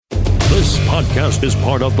This podcast is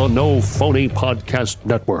part of the No Phony Podcast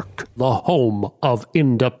Network, the home of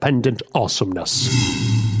independent awesomeness.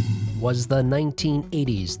 Was the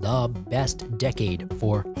 1980s the best decade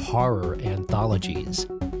for horror anthologies?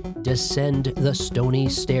 Descend the stony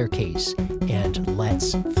staircase and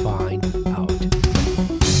let's find out.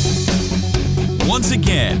 Once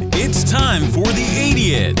again, it's time for the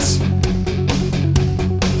Idiots.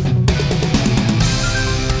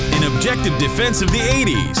 An objective defense of the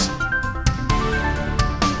 80s.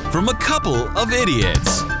 From a couple of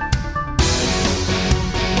idiots.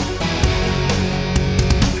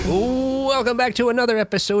 Welcome back to another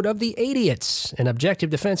episode of The Idiots, an objective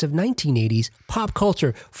defense of 1980s pop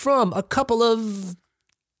culture from a couple of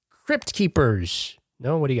crypt keepers.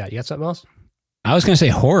 No, what do you got? You got something else? I was going to say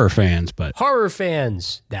horror fans, but... Horror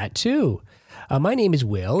fans, that too. My name is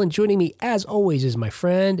Will, and joining me as always is my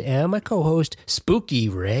friend and my co-host, Spooky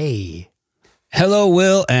Ray. Hello,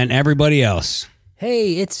 Will, and everybody else.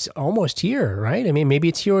 Hey, it's almost here, right? I mean, maybe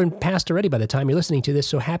it's here and past already by the time you're listening to this,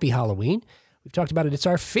 so happy Halloween. We've talked about it. It's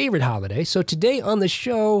our favorite holiday. So today on the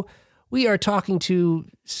show, we are talking to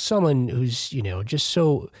someone who's, just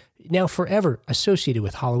so now forever associated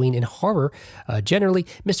with Halloween and horror. Generally,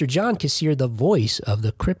 Mr. John Kassir, the voice of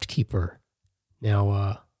the Crypt Keeper.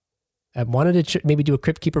 Now, I wanted to maybe do a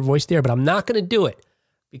Crypt Keeper voice there, but I'm not going to do it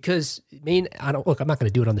because, I'm not going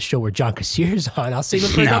to do it on the show where John Kassir's on. I'll save it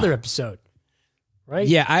for another episode. Right?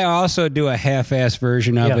 Yeah, I also do a half-ass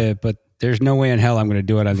version of it, but there's no way in hell I'm going to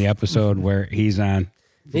do it on the episode where he's on.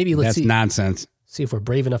 Maybe let's see. That's nonsense. See if we're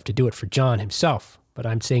brave enough to do it for John himself. But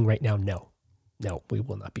I'm saying right now, no. No, we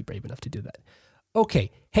will not be brave enough to do that.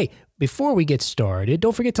 Okay. Hey, before we get started,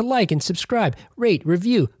 don't forget to like and subscribe, rate,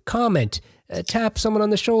 review, comment, tap someone on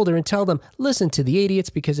the shoulder and tell them, listen to The Idiots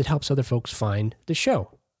because it helps other folks find the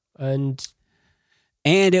show. And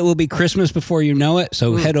it will be Christmas before you know it.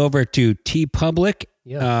 So head over to TeePublic.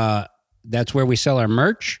 Yeah. That's where we sell our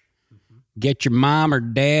merch. Get your mom or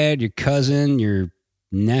dad, your cousin, your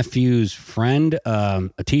nephew's friend, a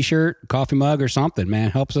t-shirt, coffee mug or something, man.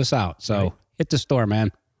 Helps us out. So hit the store,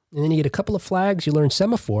 man. And then you get a couple of flags, you learn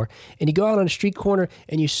semaphore, and you go out on a street corner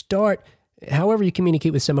and you start, however you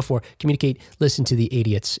communicate with semaphore, listen to The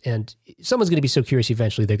Idiots. And someone's going to be so curious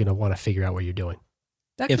eventually they're going to want to figure out what you're doing.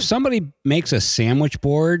 If somebody makes a sandwich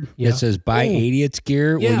board that says buy Idiots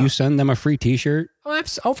gear, will you send them a free t-shirt? Oh,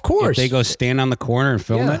 of course. If they go stand on the corner and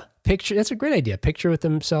film it? Picture, that's a great idea. Picture with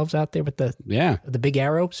themselves out there with the big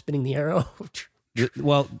arrow, spinning the arrow.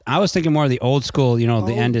 Well, I was thinking more of the old school, the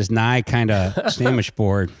end is nigh kind of sandwich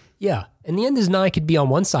board. Yeah. And the end is nigh could be on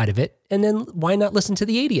one side of it. And then why not listen to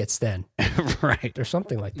The Idiots then? Right. Or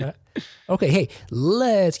something like that. Okay. Hey,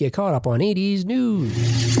 let's get caught up on 80s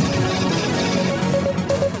news.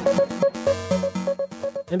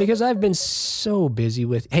 And because I've been so busy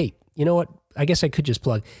with, hey, you know what? I guess I could just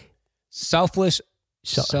plug. Selfless,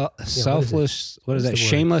 what is that?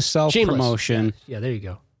 Shameless self-promotion. Yeah, there you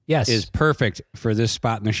go. Yes. Is perfect for this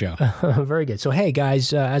spot in the show. Very good. So, hey,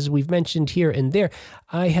 guys, as we've mentioned here and there,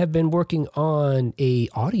 I have been working on a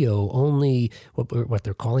audio-only, what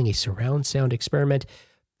they're calling a surround sound experiment.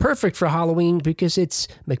 Perfect for Halloween because it's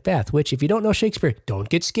Macbeth, which if you don't know Shakespeare, don't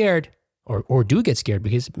get scared. Or do get scared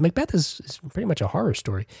because Macbeth is pretty much a horror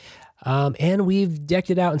story. And we've decked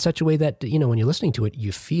it out in such a way that, when you're listening to it,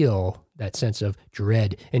 you feel that sense of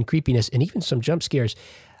dread and creepiness and even some jump scares.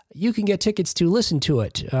 You can get tickets to listen to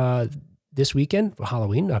it this weekend for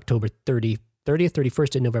Halloween, October 30th,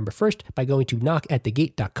 31st, and November 1st by going to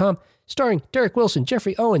knockatthegate.com, starring Derek Wilson,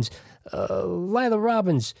 Jeffrey Owens, Lila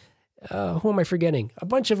Robbins, who am I forgetting? A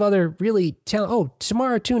bunch of other really Tamara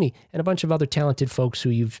Tooney, and a bunch of other talented folks who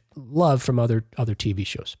you've loved from other TV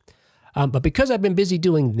shows. But because I've been busy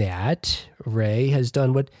doing that, Ray has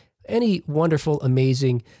done what any wonderful,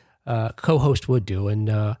 amazing co-host would do, and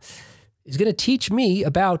is going to teach me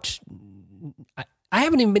about. I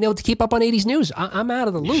haven't even been able to keep up on 80s news. I'm out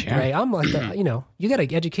of the loop, Ray. I'm like, you got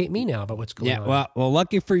to educate me now about what's going on. Yeah, well,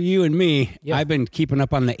 lucky for you and me, I've been keeping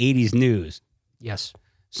up on the 80s news. Yes.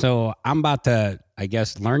 So I'm about to, I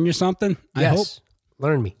guess, learn you something, I hope.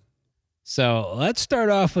 Learn me. So let's start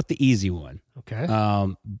off with the easy one. Okay.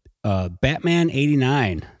 Batman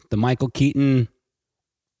 89, the Michael Keaton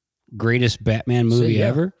greatest Batman movie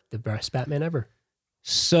ever. The best Batman ever.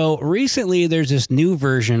 So recently there's this new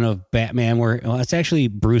version of Batman where it's actually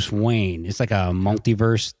Bruce Wayne. It's like a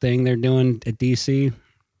multiverse thing they're doing at DC.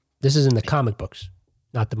 This is in the comic books,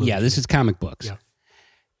 not the movie. Yeah, this is comic books. Yeah.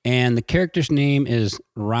 And the character's name is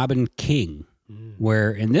Robin King, where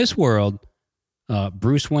in this world,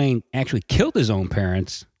 Bruce Wayne actually killed his own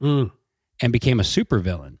parents and became a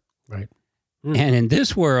supervillain. Right. And in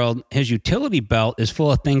this world, his utility belt is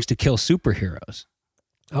full of things to kill superheroes.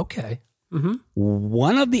 Okay.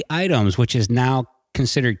 One of the items, which is now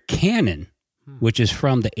considered canon, which is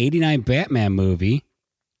from the 89 Batman movie,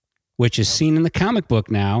 which is seen in the comic book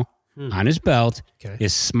now on his belt,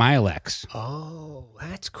 is Smilex. Oh,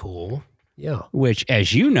 that's cool. Yeah. Which,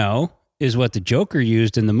 as you know, is what the Joker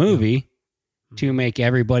used in the movie to make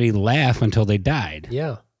everybody laugh until they died.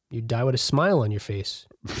 Yeah. You die with a smile on your face.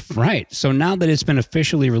 Right. So now that it's been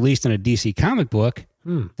officially released in a DC comic book,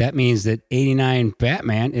 that means that 89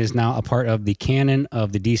 Batman is now a part of the canon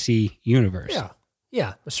of the DC universe. Yeah.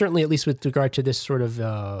 Yeah. Certainly, at least with regard to this sort of,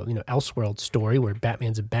 Elseworld story where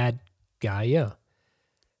Batman's a bad guy. Yeah.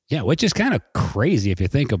 Yeah, which is kind of crazy if you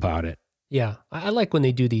think about it. Yeah. I like when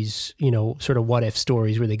they do these, sort of what if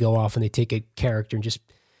stories where they go off and they take a character and just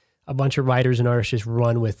a bunch of writers and artists just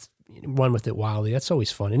run with it wildly. That's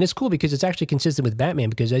always fun. And it's cool because it's actually consistent with Batman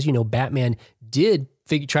because, as you know, Batman did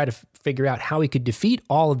try to figure out how he could defeat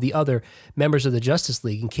all of the other members of the Justice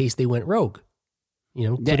League in case they went rogue.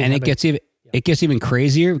 And it gets even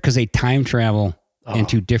crazier because they time travel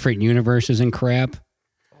into different universes and crap.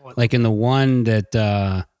 Like in the one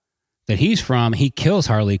that he's from, he kills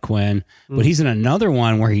Harley Quinn, but he's in another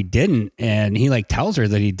one where he didn't, and he like tells her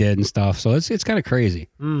that he did and stuff. So it's kind of crazy.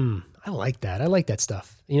 I like that. I like that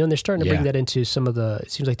stuff. And they're starting to bring that into some of the,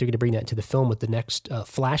 it seems like they're going to bring that into the film with the next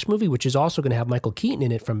Flash movie, which is also going to have Michael Keaton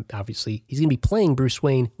in it from, obviously, he's going to be playing Bruce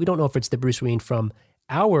Wayne. We don't know if it's the Bruce Wayne from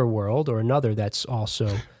our world or another that's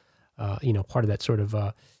also, part of that sort of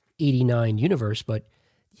 89 universe. But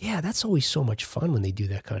yeah, that's always so much fun when they do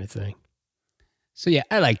that kind of thing. So yeah,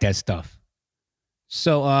 I like that stuff.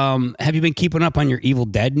 So have you been keeping up on your Evil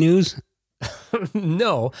Dead news?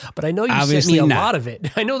 No, but I know you Obviously sent me a not. lot of it.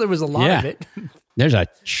 I know there was a lot of it. There's a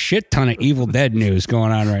shit ton of Evil Dead news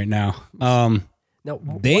going on right now.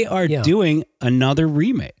 They are doing another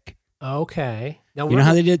remake. Okay. Now, you know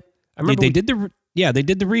how they did? I remember they did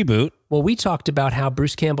the reboot. Well, we talked about how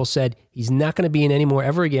Bruce Campbell said he's not going to be in anymore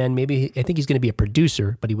ever again. Maybe I think he's going to be a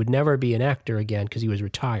producer, but he would never be an actor again because he was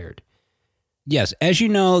retired. Yes, as you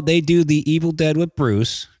know, they do the Evil Dead with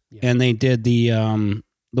Bruce, and they did the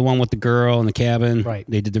one with the girl in the cabin. Right.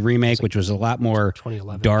 They did the remake, which was a lot more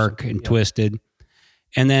 2011 dark and twisted.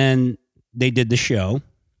 And then they did the show.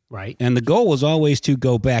 Right. And the goal was always to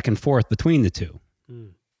go back and forth between the two.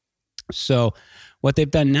 So what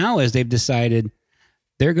they've done now is they've decided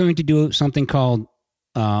they're going to do something called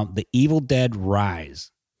the Evil Dead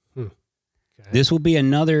Rise. Okay. This will be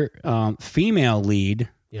another female lead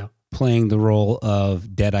playing the role of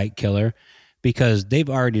Deadite Killer, because they've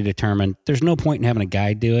already determined there's no point in having a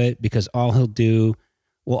guy do it, because all that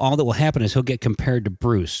will happen is he'll get compared to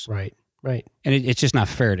Bruce. Right. Right. And it's just not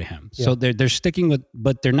fair to him. So they're sticking with,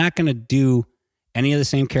 but they're not going to do any of the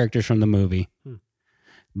same characters from the movie.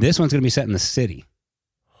 This one's going to be set in the city.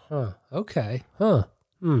 Huh. Okay. Huh.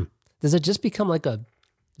 Does it just become like a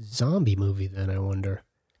zombie movie then, I wonder?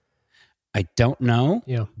 I don't know.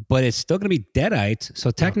 Yeah. But it's still going to be Deadites,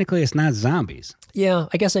 so technically it's not zombies. Yeah,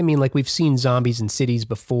 I guess like we've seen zombies in cities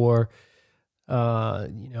before. I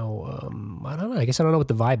don't know. I guess I don't know what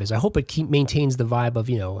the vibe is. I hope it maintains the vibe of,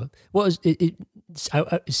 is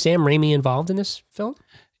Sam Raimi involved in this film?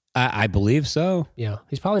 I believe so. Yeah,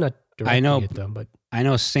 he's probably not directing it though, but I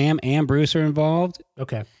know Sam and Bruce are involved.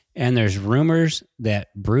 Okay. And there's rumors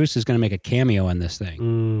that Bruce is going to make a cameo in this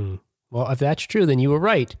thing. Well, if that's true, then you were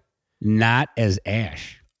right. Not as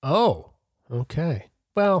Ash. Oh, okay.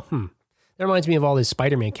 Well, that reminds me of all his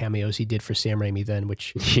Spider-Man cameos he did for Sam Raimi then,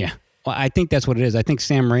 which... Yeah. Well, I think that's what it is. I think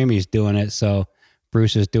Sam Raimi's doing it, so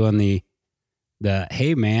Bruce is doing the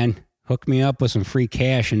hey, man, hook me up with some free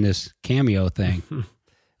cash in this cameo thing.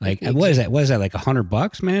 Like, what is that? What is that, like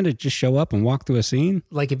 $100, man, to just show up and walk through a scene?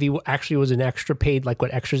 Like if he actually was an extra paid, like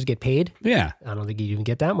what extras get paid? Yeah. I don't think he'd even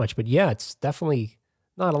get that much, but yeah, it's definitely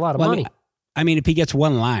not a lot of money. I mean, if he gets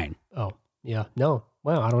one line. Oh, yeah. No.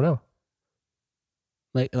 Well, I don't know.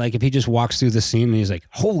 Like if he just walks through the scene and he's like,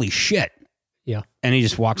 holy shit. Yeah. And he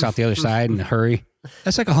just walks out the other side in a hurry.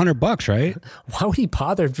 That's like $100, right? Why would he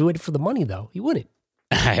bother doing it for the money though? He wouldn't.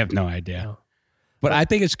 I have no idea. No. But I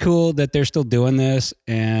think it's cool that they're still doing this,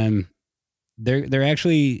 and they're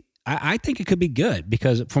actually, I think it could be good,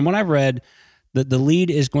 because from what I've read, the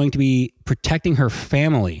lead is going to be protecting her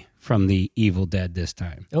family from the Evil Dead this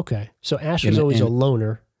time. Okay. So Ash was always a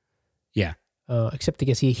loner. Yeah. Except I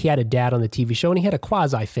guess he had a dad on the TV show, and he had a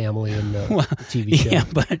quasi-family in the TV show. Yeah,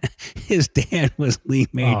 but his dad was Lee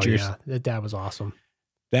Majors. Oh, yeah. That dad was awesome.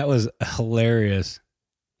 That was hilarious.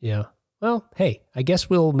 Yeah. Well, hey, I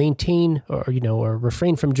guess we'll maintain or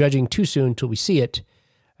refrain from judging too soon until we see it.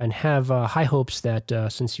 and have high hopes that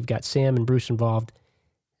since you've got Sam and Bruce involved,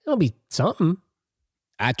 it'll be something.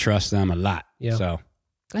 I trust them a lot. Yeah. So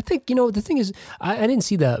I think, the thing is, I didn't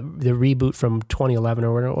see the reboot from 2011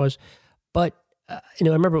 or whatever it was, but, I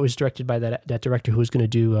remember it was directed by that director who was going to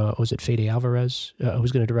do, was it Fede Alvarez? Who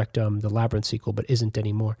was going to direct the Labyrinth sequel, but isn't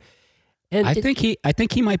anymore. And I think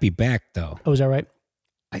he might be back though. Oh, is that right?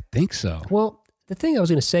 I think so. Well, the thing I was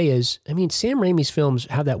going to say is, Sam Raimi's films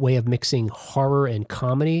have that way of mixing horror and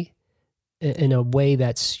comedy in a way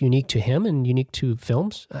that's unique to him and unique to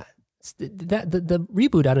films. The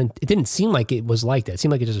reboot, it didn't seem like it was like that. It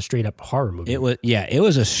seemed like it was a straight up horror movie. It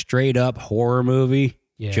was a straight up horror movie,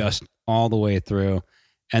 just all the way through.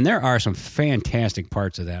 And there are some fantastic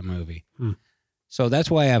parts of that movie. So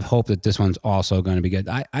that's why I have hope that this one's also going to be good.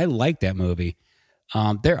 I like that movie.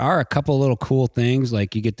 There are a couple little cool things,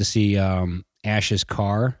 like you get to see Ash's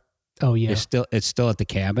car. Oh yeah, it's still at the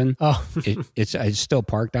cabin. Oh, it's still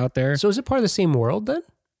parked out there. So is it part of the same world then?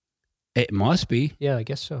 It must be. Yeah, I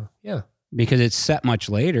guess so. Yeah, because it's set much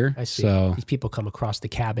later. I see. So these people come across the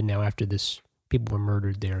cabin now after this. People were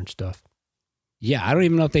murdered there and stuff. Yeah, I don't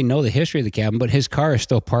even know if they know the history of the cabin, but his car is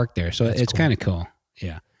still parked there, so it's kind of cool.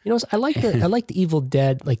 Yeah, I like the Evil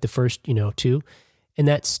Dead, like the first, 2, and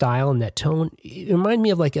that style and that tone. It reminded me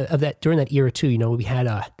of of that during that era too. We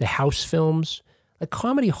had the house films. Like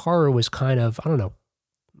comedy horror was kind of, I don't know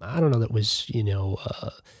that was,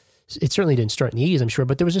 it certainly didn't start in the 80s, I'm sure,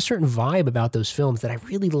 but there was a certain vibe about those films that I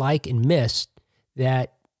really like and missed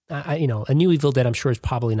that, a new Evil Dead I'm sure is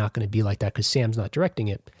probably not going to be like that because Sam's not directing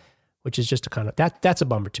it, which is just a kind of, that's a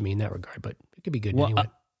bummer to me in that regard, but it could be good anyway.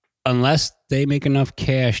 Unless they make enough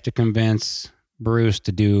cash to convince Bruce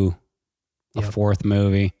to do a fourth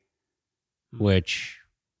movie, which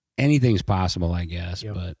anything's possible, I guess,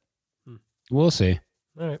 but we'll see.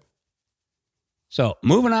 All right. So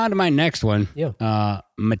moving on to my next one,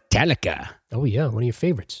 Metallica. Oh yeah, one of your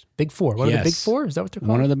favorites, Big Four. One of the Big Four. Is that what they're called?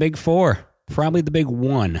 One of the Big Four, probably the big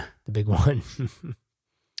one. The big one.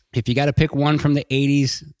 If you got to pick one from the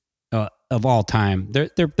 '80s of all time, they're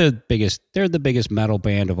the biggest. They're the biggest metal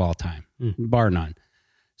band of all time, bar none.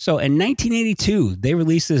 So in 1982, they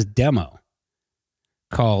released this demo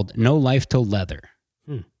called "No Life Till Leather."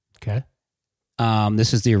 Okay.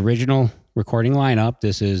 This is the original recording lineup.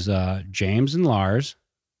 This is James and Lars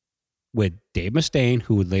with Dave Mustaine,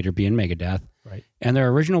 who would later be in Megadeth, right? And their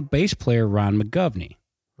original bass player, Ron McGovney.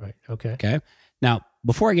 Right. Okay. Okay. Now,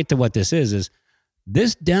 before I get to what this is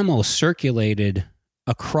this demo circulated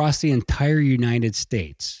across the entire United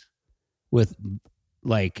States with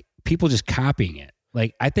like people just copying it.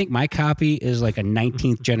 Like, I think my copy is like a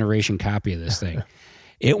 19th generation copy of this thing.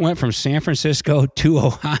 It went from San Francisco to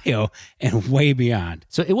Ohio and way beyond.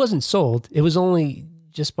 So it wasn't sold. It was only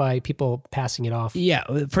just by people passing it off. Yeah.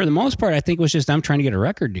 For the most part, I think it was just them trying to get a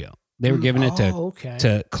record deal. They were giving it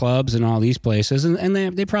to clubs and all these places. And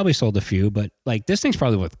they probably sold a few, but like this thing's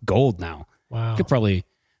probably worth gold now. Wow. You could probably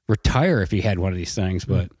retire if you had one of these things.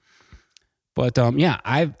 But yeah,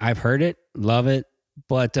 I've heard it, love it.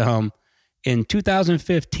 But in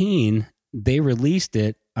 2015, they released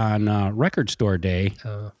it on Record Store Day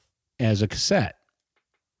as a cassette.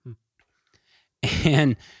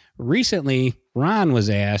 And recently, Ron was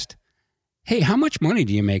asked, "Hey, how much money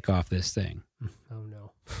do you make off this thing?" Oh,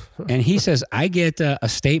 no. And he says, "I get a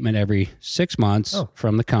statement every 6 months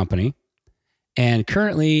from the company. And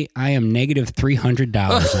currently, I am negative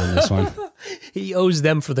 $300 on this one." He owes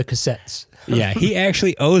them for the cassettes. Yeah, he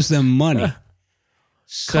actually owes them money.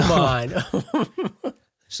 Come on.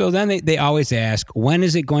 So then they always ask, when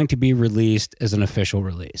is it going to be released as an official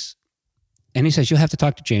release? And he says, you'll have to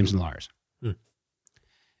talk to James and Lars.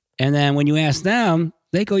 And then when you ask them,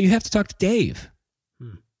 they go, you have to talk to Dave.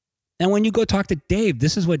 And when you go talk to Dave,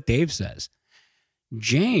 this is what Dave says.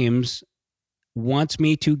 James wants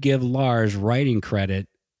me to give Lars writing credit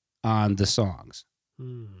on the songs.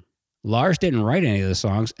 Lars didn't write any of the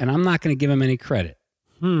songs, and I'm not going to give him any credit.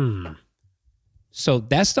 So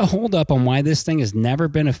that's the holdup on why this thing has never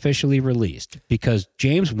been officially released, because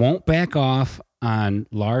James won't back off on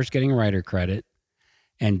Lars getting writer credit,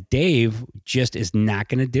 and Dave just is not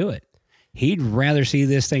going to do it. He'd rather see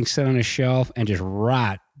this thing sit on a shelf and just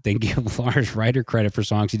rot than give Lars writer credit for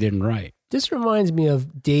songs he didn't write. This reminds me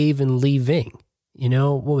of Dave and Lee Ving.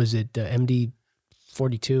 What was it? MD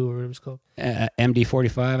 42 or whatever it was called? MD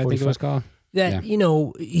 45, I think it was called. That, he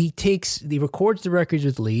records the records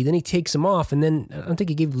with Lee, then he takes them off, and then I don't think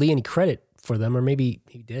he gave Lee any credit for them, or maybe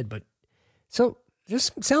he did, but so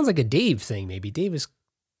this sounds like a Dave thing, maybe. Dave is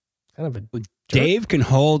kind of a jerk. Dave can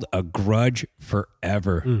hold a grudge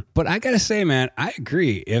forever. But I got to say, man, I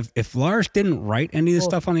agree. If Lars didn't write any of the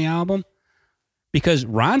stuff on the album, because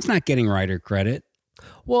Ron's not getting writer credit.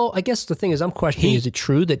 Well, I guess the thing is, I'm questioning: is it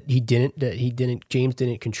true that James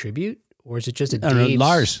didn't contribute, or is it just that No,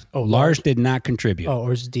 Lars? Oh, Lars did not contribute. Oh,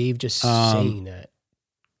 or is Dave just saying that?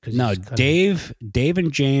 No, Dave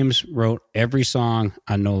and James wrote every song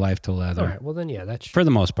on No Life Till Leather. All right, well then, yeah, that's for the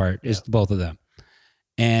most part. It's both of them,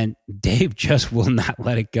 and Dave just will not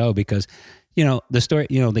let it go because, the story.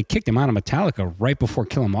 They kicked him out of Metallica right before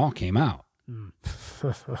Kill 'Em All came out.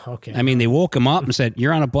 Okay. I mean, they woke him up and said,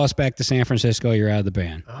 "You're on a bus back to San Francisco. You're out of the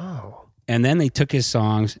band." Oh. And then they took his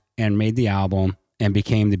songs and made the album and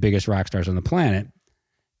became the biggest rock stars on the planet.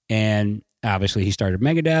 And obviously, he started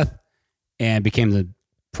Megadeth and became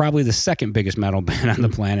probably the second biggest metal band on the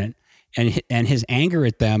planet. And his anger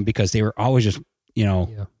at them, because they were always just,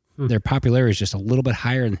 their popularity is just a little bit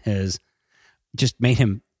higher than his, just made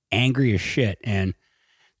him angry as shit. And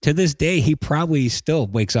to this day, he probably still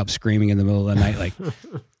wakes up screaming in the middle of the night, like,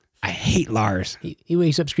 I hate Lars. He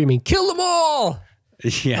wakes up screaming, "Kill them all!"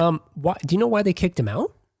 Yeah. Why, do you know why they kicked him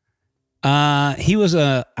out? He was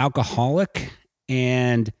a alcoholic,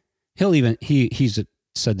 and he's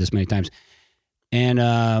said this many times. And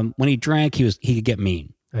when he drank, he could get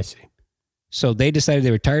mean. I see. So they decided they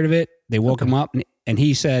were tired of it. They woke him up, and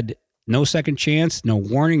he said, "No second chance, no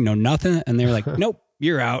warning, no nothing." And they were like, "Nope,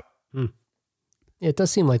 you're out." Yeah, it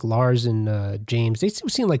does seem like Lars and James, they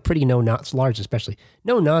seem like pretty Lars especially,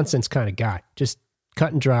 no nonsense kind of guy. Just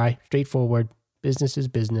cut and dry, straightforward. Business is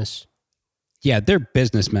business. Yeah, they're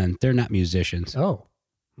businessmen. They're not musicians. Oh.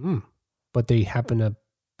 But they happen to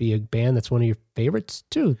be a band that's one of your favorites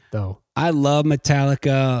too, though. I love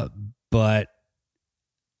Metallica, but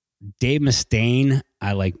Dave Mustaine,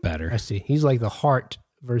 I like better. I see. He's like the heart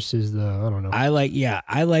versus the, I don't know. I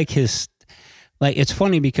like his, it's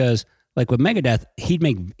funny because like with Megadeth, he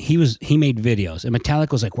made videos, and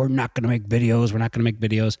Metallica was like, "We're not going to make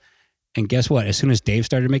videos. And guess what? As soon as Dave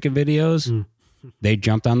started making videos, they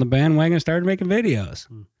jumped on the bandwagon and started making videos.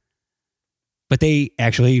 But they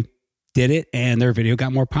actually did it, and their video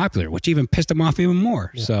got more popular, which even pissed him off even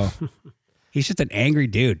more. Yeah. So he's just an angry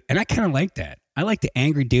dude. And I kind of like that. I like the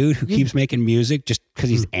angry dude who keeps making music just because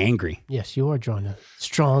he's angry. Yes, you are drawn to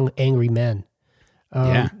strong, angry men.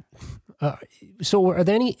 Yeah. So are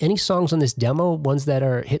there any songs on this demo, ones that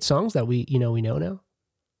are hit songs that we know now?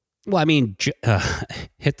 Well, I mean,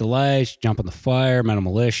 Hit the Lights, Jump on the Fire, Metal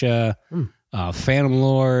Militia, Phantom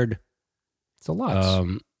Lord. It's a lot.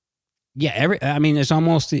 It's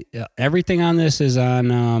almost everything on this is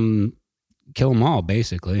on Kill 'Em All,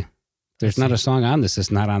 basically. There's not a song on this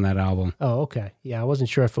that's not on that album. Oh, okay. Yeah, I wasn't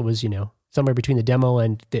sure if it was, somewhere between the demo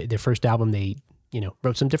and their first album, they,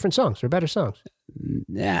 wrote some different songs or better songs.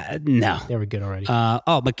 No. They were good already.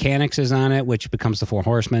 Mechanics is on it, which becomes the Four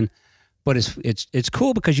Horsemen. But it's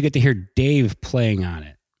cool because you get to hear Dave playing on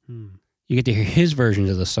it. You get to hear his versions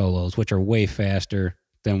of the solos, which are way faster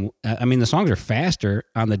than, the songs are faster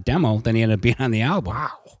on the demo than he ended up being on the album.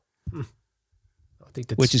 Wow. I think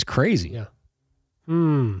that's, which is crazy. Yeah.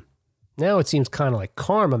 Now it seems kind of like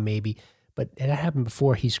karma maybe, but it happened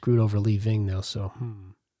before he screwed over Lee Ving though, so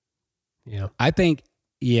yeah. I think,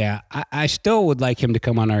 I still would like him to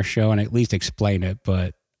come on our show and at least explain it,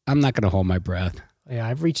 but I'm not going to hold my breath. Yeah, I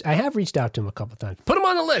have reached out to him a couple times. Put him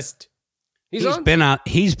on the list. He's been on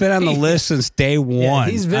the list since day one.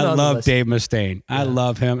 I love Dave Mustaine. Yeah. I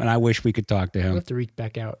love him, and I wish we could talk to him. We'll have to reach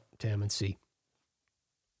back out to him and see.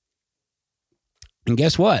 And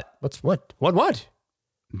guess what? What?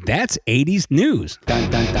 That's 80s news. Dun,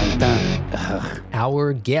 dun, dun, dun.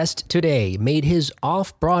 Our guest today made his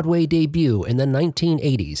off-Broadway debut in the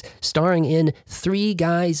 1980s, starring in Three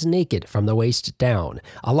Guys Naked from the Waist Down,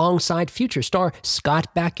 alongside future star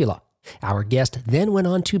Scott Bakula. Our guest then went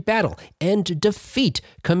on to battle and defeat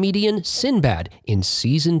comedian Sinbad in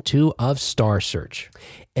Season 2 of Star Search.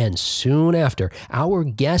 And soon after, our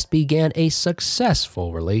guest began a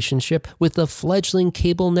successful relationship with the fledgling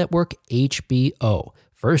cable network HBO,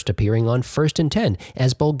 first appearing on First and 10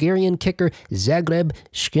 as Bulgarian kicker Zagreb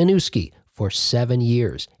Shkenuski for 7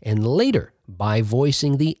 years, and later by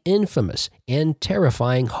voicing the infamous and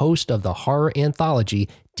terrifying host of the horror anthology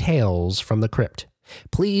Tales from the Crypt.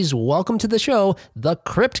 Please welcome to the show the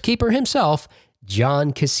Crypt Keeper himself,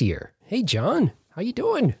 John Kassir. Hey, John, how you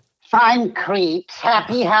doing? Fine, creeps.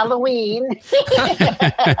 Happy Halloween.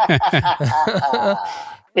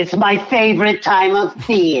 It's my favorite time of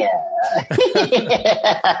the year.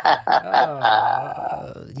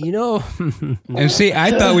 And see,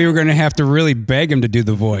 I thought we were going to have to really beg him to do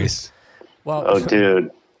the voice. Well,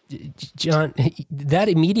 dude. John, that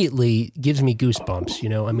immediately gives me goosebumps.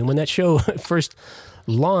 When that show first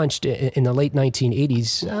launched in the late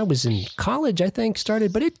 1980s. I was in college, I think,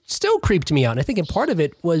 started, but it still creeped me out. And I think a part of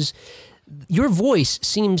it was your voice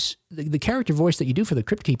seems, the character voice that you do for the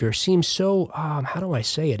Crypt Keeper seems so, how do I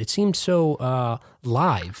say it? It seems so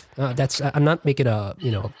live. I'm not making a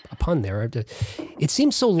pun there. It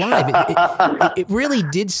seems so live. It really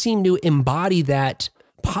did seem to embody that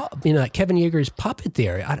like Kevin Yeager's puppet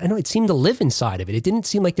there. I know it seemed to live inside of it. It didn't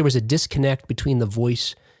seem like there was a disconnect between the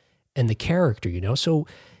voice and the character, so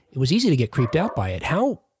it was easy to get creeped out by it.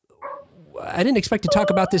 I didn't expect to talk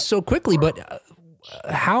about this so quickly, but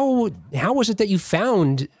how was it that you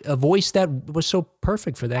found a voice that was so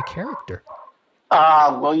perfect for that character?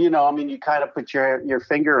 Well, you kind of put your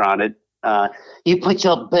finger on it. You put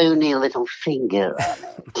your bony little finger on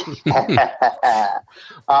it.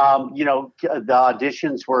 The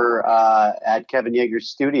auditions were at Kevin Yeager's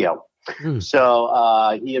studio.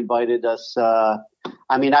 So he invited us. I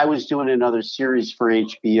was doing another series for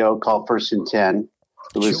HBO called First and 10.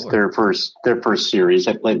 It was their first series.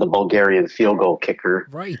 I played the Bulgarian field goal kicker.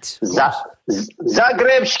 Right.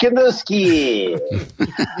 Zagreb Shkinuski.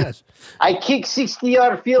 Yes. I kick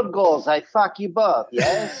 60-yard field goals. I fuck you both.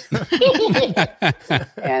 Yes.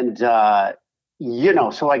 And,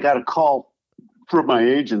 so I got a call from my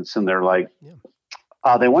agents, and they're like,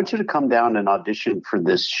 they want you to come down and audition for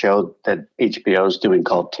this show that HBO is doing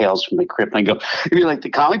called Tales from the Crypt. And I go, you mean like the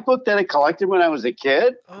comic book that I collected when I was a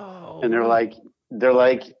kid? Oh. And they're like,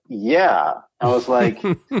 yeah. I was like,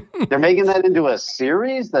 they're making that into a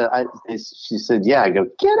series? She said, yeah. I go,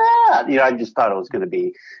 get out. I just thought it was going to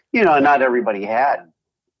be, not everybody had,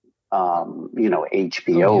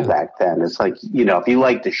 HBO back then. It's like, if you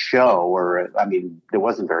liked the show, there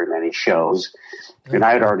wasn't very many shows. And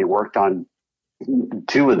I had already worked on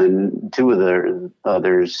two of the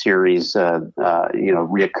other series,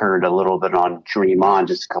 reoccurred a little bit on Dream On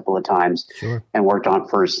just a couple of times, and worked on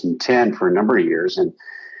First and 10 for a number of years. So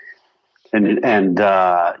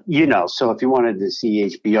if you wanted to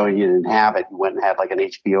see HBO and you didn't have it, you went and had like an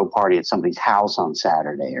HBO party at somebody's house on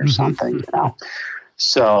Saturday or something,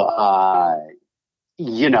 So,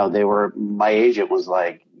 my agent was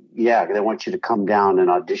like, yeah, they want you to come down and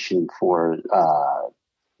audition for,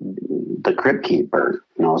 the Crypt Keeper.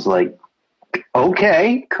 And I was like,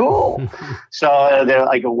 okay, cool. So they're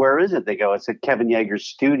like, where is it? They go, it's at Kevin Yeager's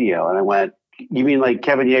studio. And I went, you mean like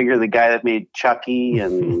Kevin Yeager, the guy that made Chucky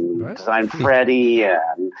and designed Freddy?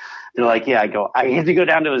 And they're like, yeah. I go, I had to go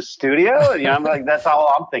down to his studio? And I'm like, that's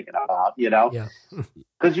all I'm thinking about,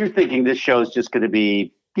 because you're thinking this show is just going to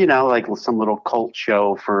be, like some little cult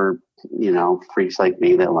show for, freaks like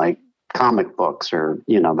me that like comic books or,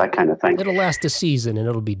 that kind of thing. It'll last a season and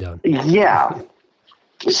it'll be done. Yeah.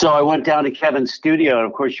 So I went down to Kevin's studio, and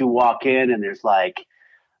of course you walk in and there's like,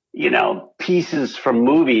 pieces from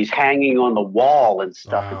movies hanging on the wall and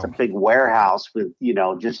stuff. Wow. It's a big warehouse with,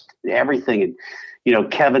 just everything. And,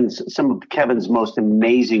 some of Kevin's most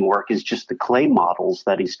amazing work is just the clay models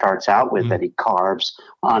that he starts out with that he carves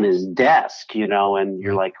on his desk, and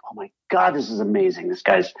you're like, oh my God, this is amazing. This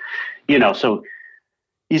guy's, so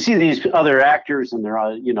you see these other actors and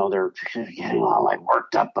they're they're getting all like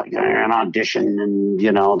worked up, like they're an audition and,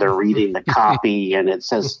 they're reading the copy and it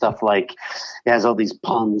says stuff like, it has all these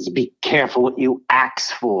puns, be careful what you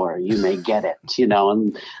ask for, you may get it,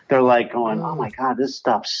 and they're like going, oh my God, this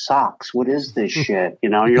stuff sucks. What is this shit?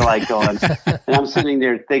 And you're like going, and I'm sitting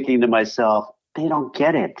there thinking to myself, they don't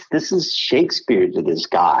get it. This is Shakespeare to this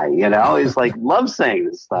guy, he's like, loves saying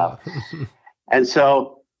this stuff. And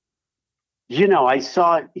so, I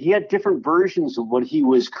saw he had different versions of what he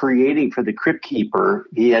was creating for the Crypt Keeper.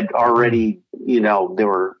 He had already, there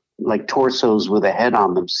were like torsos with a head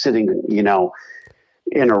on them sitting, in a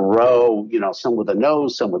row, some with a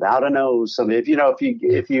nose, some without a nose. Some, if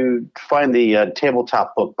you find the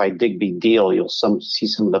tabletop book by Digby Deal, you'll see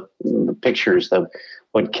some of the pictures of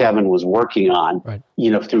what Kevin was working on, right.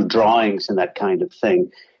 Through drawings and that kind of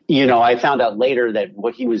thing. I found out later that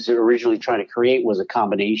what he was originally trying to create was a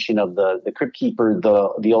combination of the Crypt Keeper,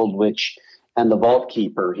 the Old Witch, and the Vault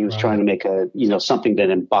Keeper. He was trying to make something that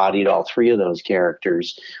embodied all three of those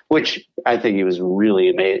characters, which I think he was really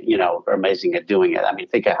amazing at doing it. I mean,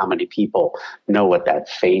 think of how many people know what that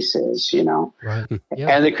face is, Right. Yeah.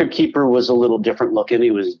 And the Crypt Keeper was a little different looking.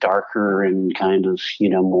 He was darker and kind of,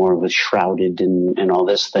 more of a shrouded and all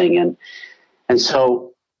this thing. And so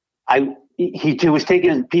he was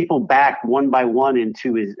taking people back one by one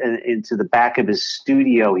into the back of his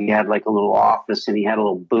studio. He had like a little office and he had a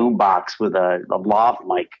little boom box with a lav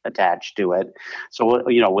mic attached to it. So,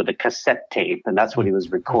 with a cassette tape, and that's what he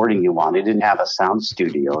was recording you on. He didn't have a sound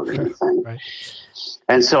studio or anything. Right.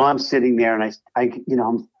 And so I'm sitting there and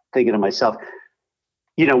I'm thinking to myself,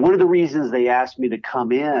 one of the reasons they asked me to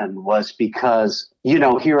come in was because,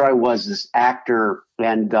 here I was, this actor,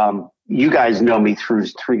 and you guys know me through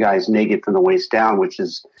Three Guys Naked from the Waist Down, which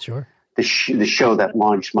is Sure. the show that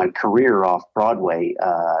launched my career off Broadway,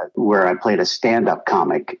 where I played a stand-up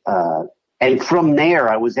comic. And from there,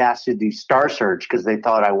 I was asked to do Star Search because they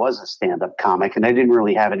thought I was a stand-up comic, and I didn't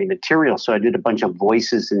really have any material. So I did a bunch of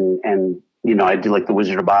voices and I did like the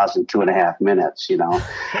Wizard of Oz in 2.5 minutes,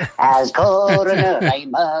 As coroner, I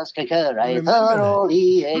must concur, I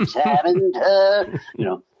thoroughly examined her.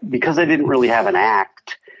 Because I didn't really have an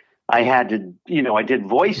act, I had to, I did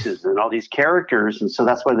voices and all these characters. And so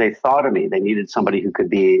that's why they thought of me. They needed somebody who could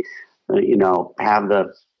be, have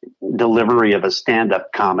the delivery of a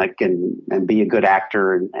stand-up comic and be a good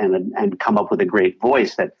actor and come up with a great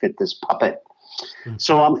voice that fit this puppet.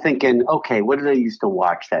 So I'm thinking, okay, what did I used to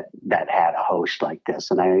watch that had a host like this?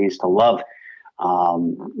 And I used to love,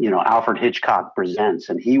 Alfred Hitchcock Presents,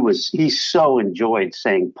 and he so enjoyed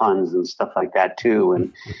saying puns and stuff like that too.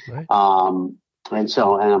 And, Right.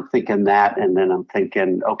 And I'm thinking that, and then I'm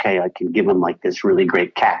thinking, okay, I can give him like this really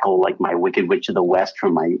great cackle, like my Wicked Witch of the West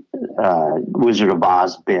from my Wizard of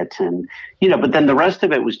Oz bit. And, but then the rest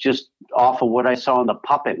of it was just off of what I saw in the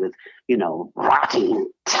puppet with,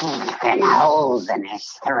 rotting teeth and holes in his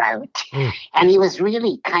throat. And he was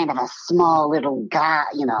really kind of a small little guy,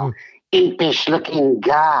 impish looking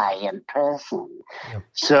guy in person. Yep.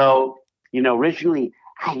 So, originally,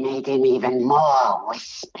 I made him even more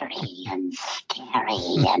whispery and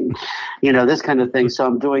scary and, this kind of thing. So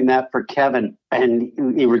I'm doing that for Kevin, and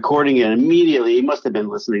he recording it immediately. He must have been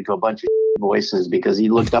listening to a bunch of voices because he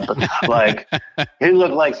looked up he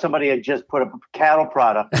looked like somebody had just put a cattle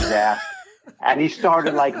prod up his ass. And he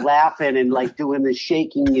started like laughing and like doing the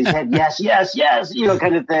shaking his head, yes, yes, yes,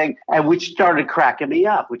 kind of thing. And which started cracking me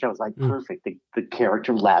up, which I was like, perfect. The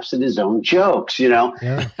character laughs at his own jokes,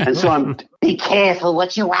 Yeah. And so be careful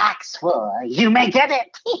what you ask for. You may get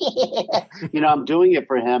it. I'm doing it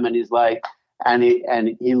for him, and he's like, and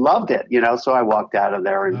he loved it, So I walked out of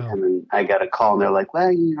there, and then I got a call, and they're like,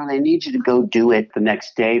 well, they need you to go do it the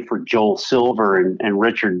next day for Joel Silver and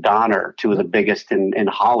Richard Donner, two of the biggest in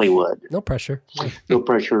Hollywood. No pressure. Yeah. No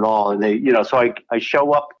pressure at all. And they, so I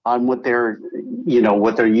show up on what they're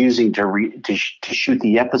using to shoot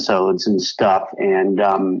the episodes and stuff, and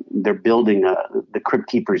they're building the Crypt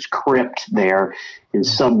Keeper's crypt there in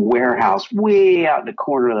some warehouse way out in the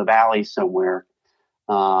corner of the valley somewhere.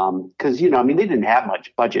 Because, they didn't have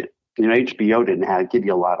much budget. HBO didn't give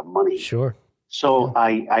you a lot of money. Sure. So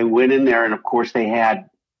I went in there, and of course they had,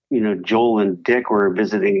 Joel and Dick were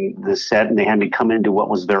visiting the set, and they had me come into what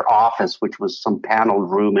was their office, which was some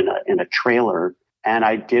paneled room in a trailer. And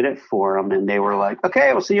I did it for them, and they were like,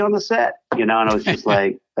 okay, we'll see you on the set. And I was just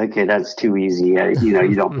like, okay, that's too easy.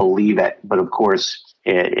 You don't believe it. But of course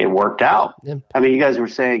it worked out. Yeah. I mean, you guys were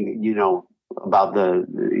saying, about the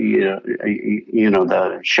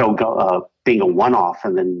the show being a one-off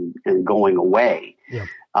and going away. Yeah.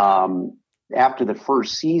 After the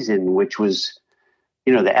first season, which was,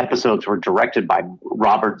 the episodes were directed by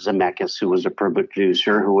Robert Zemeckis, who was a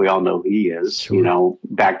producer, who we all know who he is. Sure.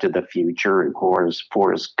 Back to the Future and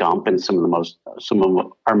Forrest Gump and some of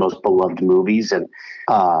our most beloved movies, and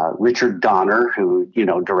Richard Donner, who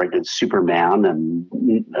directed Superman and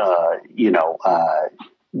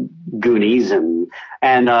Goonies and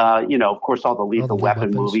of course all the Lethal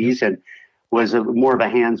Weapon movies, and was more of a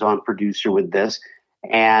hands-on producer with this.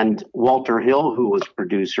 And Walter Hill, who was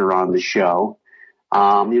producer on the show,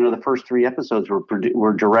 the first 3 episodes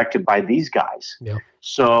were directed by these guys. Yeah.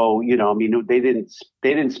 So they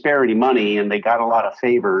didn't spare any money, and they got a lot of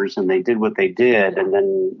favors, and they did what they did. And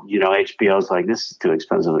then HBO's like, this is too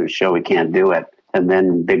expensive of a show, we can't do it. And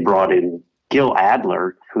then they brought in Gil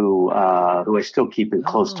Adler, who I still keep in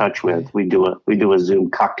close touch with. We do a Zoom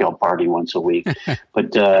cocktail party once a week.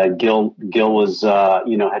 But Gil was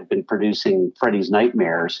had been producing Freddy's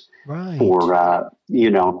Nightmares for a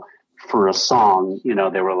song.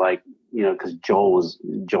 They were like, because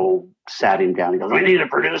Joel sat him down. He goes, we need a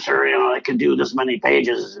producer, that can do this many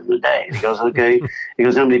pages in a day. He goes, okay. He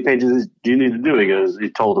goes, how many pages do you need to do? He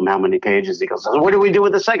told him how many pages. He goes, so what do we do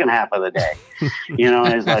with the second half of the day?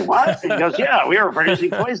 And he's like, what? He goes, yeah, we were producing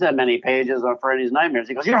twice that many pages on Freddy's Nightmares.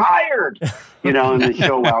 He goes, you're hired. And the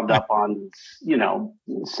show wound up on,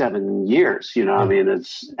 7 years,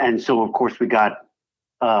 and so of course we got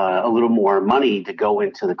a little more money to go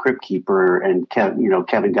into the Crypt Keeper, and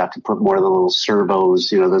Kevin got to put more of the little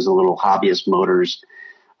servos, those little hobbyist motors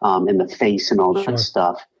in the face and all that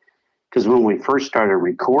stuff. Because when we first started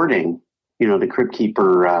recording, the Crypt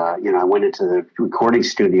Keeper, I went into the recording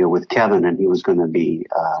studio with Kevin, and he was going to be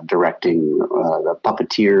directing the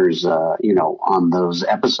puppeteers, on those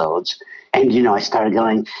episodes. And, I started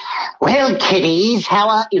going, well, kiddies, how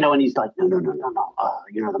are, and he's like, no.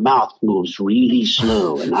 The mouth moves really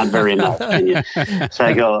slow and not very much. So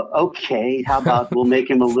I go, okay, how about we'll make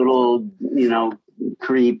him a little,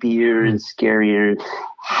 creepier and scarier.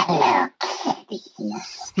 Hello,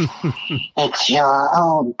 kitties. It's your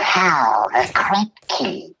old pal, the Crypt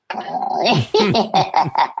Keeper.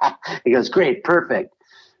 He goes, great, perfect.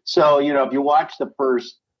 So, if you watch the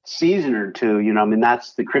first season or two,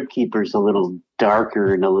 that's the Crypt Keeper's a little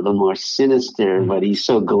darker and a little more sinister, but he's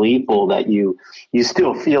so gleeful that you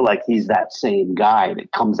still feel like he's that same guy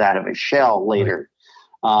that comes out of his shell later.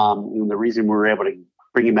 And the reason we were able to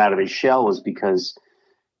bring him out of his shell was because,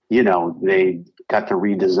 they got to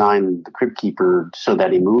redesign the Crypt Keeper so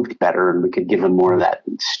that he moved better and we could give him more of that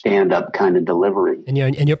stand-up kind of delivery. And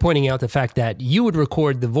you're pointing out the fact that you would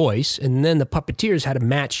record the voice and then the puppeteers had to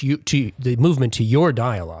match you to the movement to your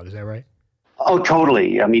dialogue. Is that right? Oh,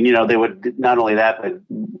 totally. I mean, they would, not only that, but,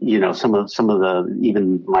 some of the,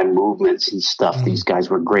 even my movements and stuff, these guys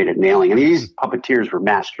were great at nailing. I mean, these puppeteers were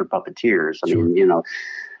master puppeteers. I mean,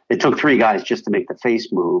 it took 3 guys just to make the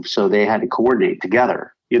face move. So they had to coordinate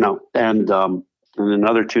together, and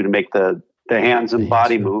another 2 to make the hands and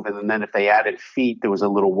body move. And then if they added feet, there was a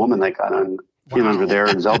little woman that got on, under there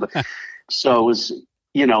and Zelda. So it was,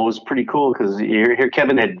 it was pretty cool because here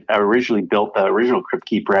Kevin had originally built the original Crypt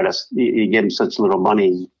Keeper he gave him such little money,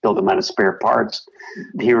 he built him out of spare parts.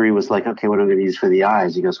 Here he was like, okay, what am I going to use for the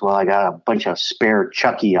eyes? He goes, well, I got a bunch of spare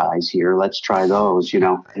Chucky eyes here. Let's try those,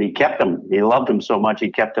 And he kept them. He loved them so much, he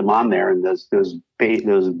kept them on there. And those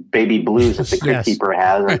baby blues that the Crypt Keeper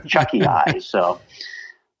has are Chucky eyes. So,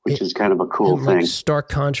 which is kind of a cool thing. Like stark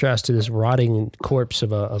contrast to this rotting corpse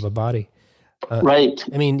of a body. Right.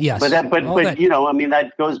 I mean, yes. But that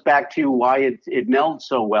goes back to why it melds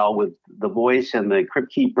so well with the voice and the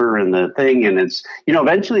Crypt Keeper and the thing. And it's,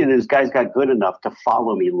 eventually those guys got good enough to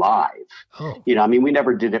follow me live. Oh. We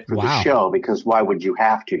never did it for the show because why would you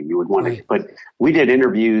have to? You would want to, but we did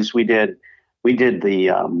interviews. We did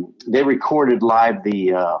the, they recorded live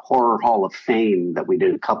the Horror Hall of Fame that we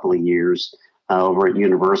did a couple of years over at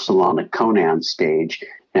Universal on the Conan stage.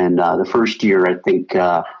 And the first year, I think,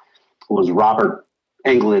 was Robert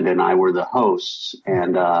Englund and I were the hosts,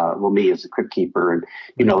 and me as the Crypt Keeper, and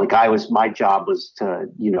my job was to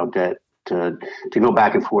go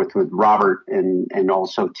back and forth with Robert and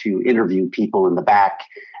also to interview people in the back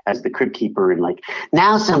as the Crypt Keeper, and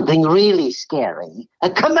now something really scary, a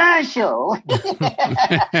commercial,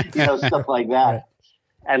 stuff like that. Right.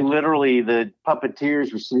 And literally the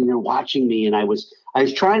puppeteers were sitting there watching me, and I was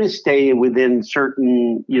trying to stay within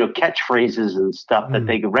certain, catchphrases and stuff that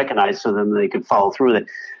they could recognize so then they could follow through with it.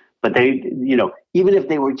 But they, even if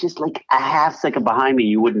they were just like a half second behind me,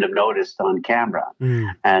 you wouldn't have noticed on camera.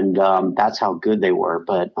 And that's how good they were.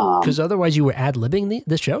 But because otherwise you were ad-libbing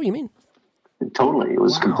the show, you mean? Totally. It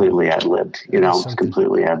was completely ad-libbed, it was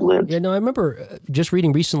completely ad-libbed. Yeah, no, I remember just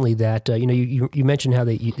reading recently that, you mentioned how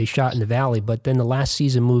they shot in the Valley, but then the last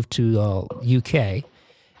season moved to UK.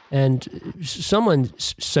 And someone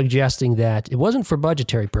suggesting that it wasn't for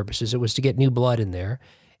budgetary purposes, it was to get new blood in there.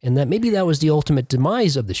 And that maybe that was the ultimate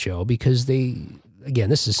demise of the show because this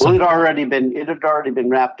is it had already been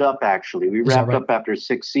wrapped up, actually. We wrapped up after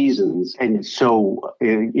 6 seasons. And so,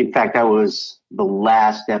 in fact, that was the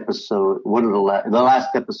last episode, the last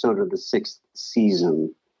episode of the 6th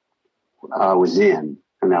season was in.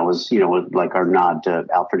 And that was, like our nod to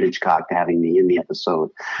Alfred Hitchcock having me in the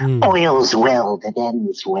episode. Oil's well that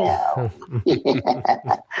ends well.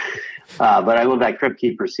 But I love that Crypt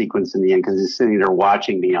Keeper sequence in the end because he's sitting there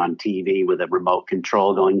watching me on TV with a remote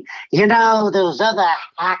control going, those other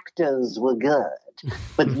actors were good.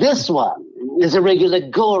 But this one is a regular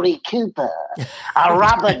Gory Cooper, a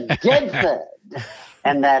Robert Redford.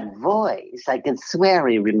 And that voice, I can swear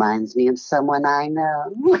he reminds me of someone I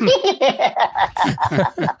know.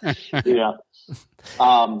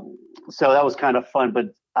 So that was kind of fun.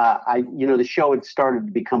 But, the show had started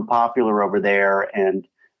to become popular over there. And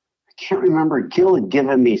I can't remember, Gil had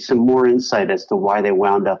given me some more insight as to why they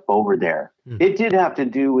wound up over there. It did have to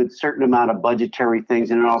do with a certain amount of budgetary things.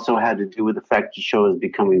 And it also had to do with the fact the show is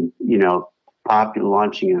becoming, popular,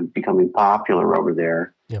 launching and becoming popular over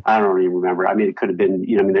there. Yep. I don't even remember. I mean, it could have been,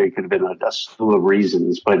 there could have been a slew of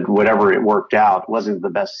reasons, but whatever it worked out wasn't the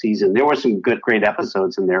best season. There were some great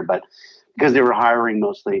episodes in there, but because they were hiring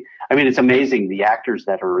mostly, it's amazing the actors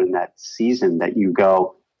that are in that season that you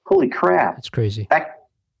go, holy crap. It's crazy.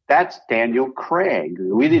 that's Daniel Craig.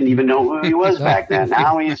 We didn't even know who he was back then.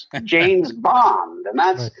 Now he's James Bond, and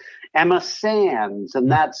that's Emma Sands,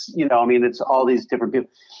 and that's, it's all these different people.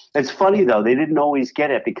 It's funny though, they didn't always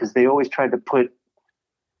get it because they always tried to put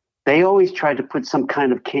some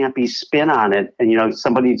kind of campy spin on it. And,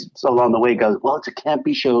 somebody along the way goes, well, it's a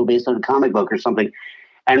campy show based on a comic book or something.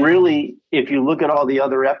 And really, if you look at all the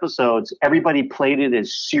other episodes, everybody played it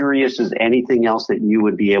as serious as anything else that you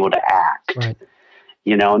would be able to act. Right.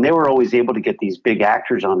 And they were always able to get these big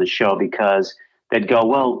actors on the show because they'd go,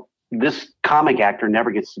 well, this comic actor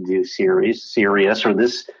never gets to do serious, or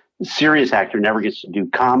this serious actor never gets to do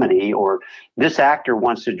comedy, or this actor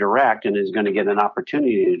wants to direct and is going to get an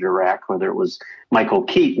opportunity to direct, whether it was Michael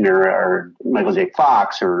Keaton or Michael J.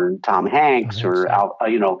 Fox or Tom Hanks or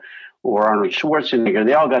Arnold Schwarzenegger.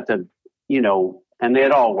 They all got to, and they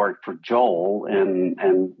had all worked for Joel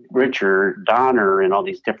and Richard Donner and all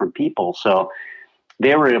these different people. So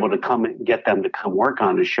they were able to get them to come work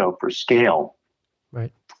on the show for scale.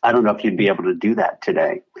 Right. I don't know if you'd be able to do that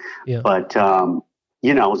today, but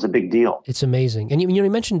it was a big deal. It's amazing. And you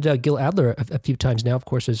mentioned Gil Adler a few times now, of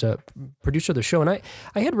course, as a producer of the show. And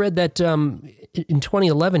I had read that in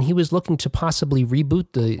 2011 he was looking to possibly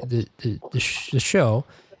reboot the show,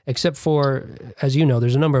 except for, as you know,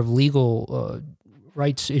 there's a number of legal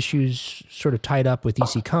rights issues sort of tied up with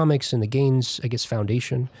EC Comics and the Gaines, I guess,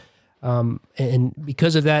 Foundation. And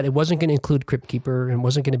because of that, it wasn't going to include Crypt Keeper and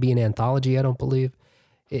wasn't going to be an anthology, I don't believe.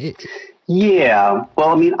 Yeah.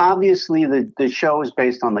 Well, obviously the show is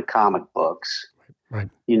based on the comic books. Right.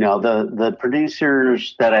 The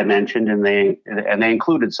producers that I mentioned, and they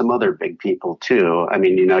included some other big people too.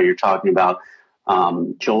 You're talking about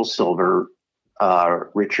Joel Silver,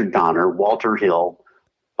 Richard Donner, Walter Hill,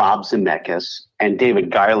 Bob Zemeckis, and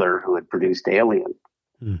David Giler, who had produced Alien.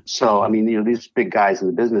 So, these big guys in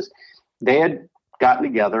the business, they had gotten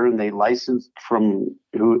together and they licensed from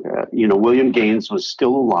William Gaines was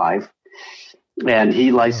still alive, and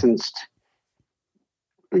he licensed,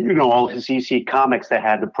 all his EC Comics that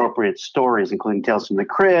had appropriate stories, including Tales from the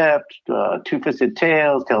Crypt, Two-Fisted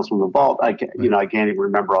Tales, Tales from the Vault. I can't even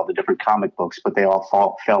remember all the different comic books, but they all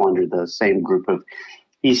fell under the same group of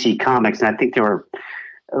EC Comics. And I think there were,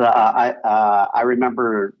 I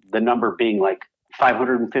remember the number being like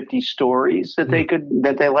 550 stories that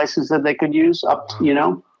they licensed that they could use up.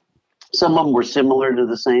 Some of them were similar to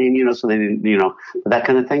the same, so they didn't, that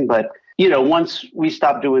kind of thing. But once we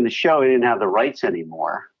stopped doing the show, we didn't have the rights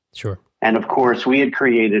anymore. Sure. And of course, we had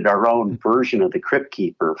created our own version of the Crypt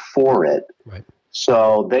Keeper for it. Right.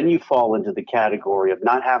 So then you fall into the category of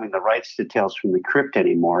not having the rights to Tales from the Crypt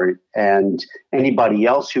anymore. And anybody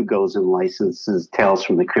else who goes and licenses Tales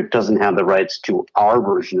from the Crypt doesn't have the rights to our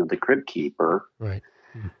version of the Crypt Keeper. Right.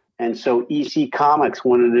 And so EC Comics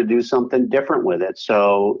wanted to do something different with it.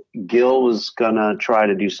 So Gil was going to try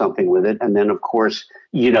to do something with it. And then, of course,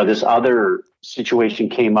 this other situation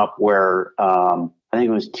came up where I think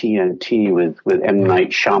it was TNT with M.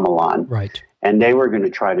 Night Shyamalan. Right. And they were going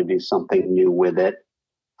to try to do something new with it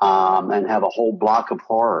and have a whole block of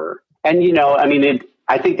horror. And,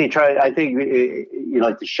 I think they tried. I think,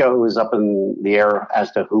 the show was up in the air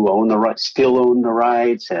as to who owned the rights, still owned the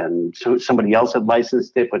rights. And so somebody else had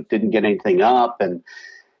licensed it, but didn't get anything up and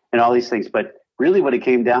all these things. But really a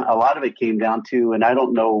lot of it came down to, and I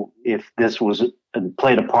don't know if this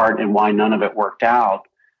played a part in why none of it worked out,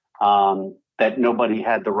 that nobody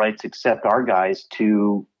had the rights except our guys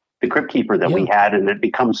to the Crypt Keeper that we had, and it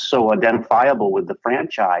becomes so identifiable with the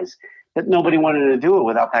franchise that nobody wanted to do it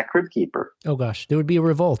without that Crypt Keeper. Oh gosh, there would be a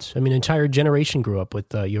revolt. An entire generation grew up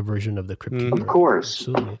with your version of the Crypt Keeper. Of course.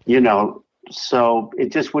 Absolutely. So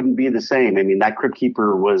it just wouldn't be the same. That Crypt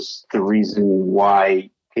Keeper was the reason why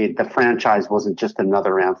the franchise wasn't just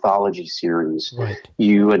another anthology series. Right.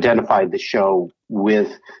 You identified the show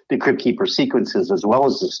with the Crypt Keeper sequences as well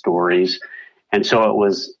as the stories. And so it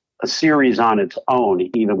was a series on its own,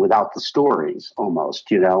 even without the stories,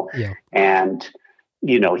 almost, Yeah. And,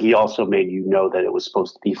 he also made that it was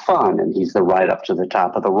supposed to be fun, and he's the ride up to the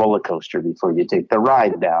top of the roller coaster before you take the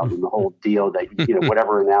ride down, and the whole deal that,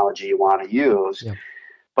 whatever analogy you want to use. Yeah.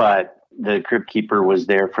 But the Crypt Keeper was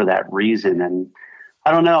there for that reason. And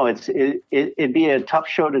I don't know, it'd be a tough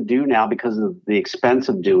show to do now because of the expense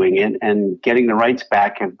of doing it, and getting the rights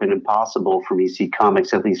back have been impossible from EC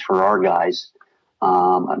Comics, at least for our guys.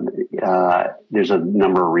 There's a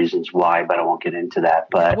number of reasons why, but I won't get into that.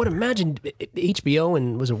 But I would imagine HBO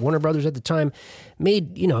and was it Warner Brothers at the time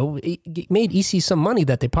made EC some money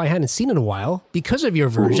that they probably hadn't seen in a while because of your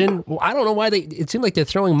version. Well, I don't know why it seemed like they're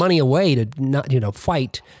throwing money away to not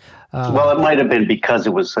fight Well, it might have been because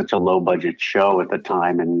it was such a low budget show at the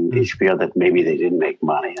time, and HBO, that maybe they didn't make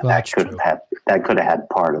money, and Well, that could have had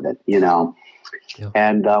part of it, Yeah.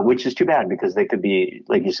 And which is too bad, because they could be,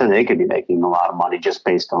 like you said, they could be making a lot of money just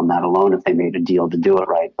based on that alone if they made a deal to do it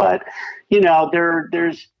right. But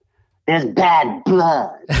there's bad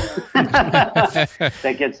blood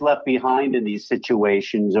that gets left behind in these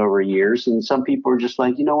situations over years, and some people are just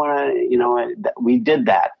like, we did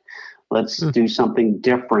that. Let's do something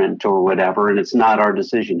different or whatever. And it's not our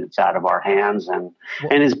decision. It's out of our hands. And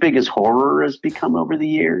as big as horror has become over the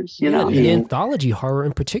years, and anthology horror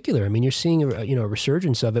in particular. I mean, you're seeing a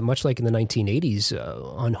resurgence of it, much like in the 1980s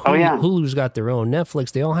on Hulu. Hulu's got their own,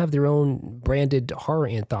 Netflix. They all have their own branded horror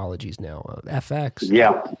anthologies now. FX.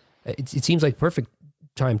 Yeah. It seems like perfect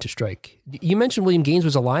time to strike. You mentioned William Gaines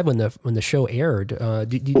was alive when the show aired.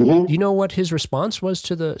 Do you know what his response was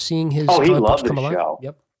to seeing his? Oh, he loved the show.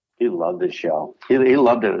 Yep. He loved the show. He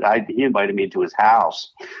loved it. He invited me to his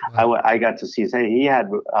house. Wow. I got to see. He had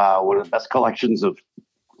one of the best collections of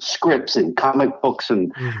scripts and comic books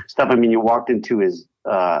and stuff. I mean, you walked into his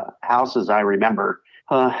house, as I remember,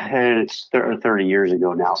 and it's 30 years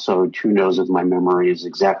ago now. So who knows if my memory is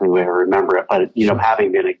exactly the way I remember it. But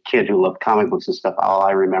having been a kid who loved comic books and stuff, all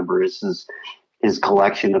I remember is his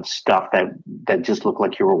collection of stuff that just looked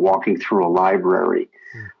like you were walking through a library.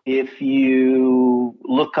 If you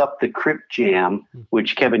look up the Crypt Jam,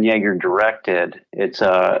 which Kevin Yeager directed, it's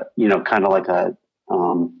kind of like it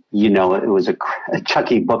was a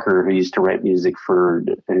Chucky Booker who used to write music who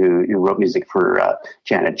wrote music for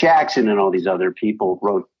Janet Jackson and all these other people,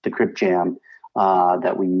 wrote the Crypt Jam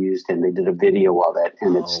that we used, and they did a video of it,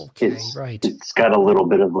 and it's got a little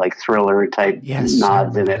bit of like Thriller type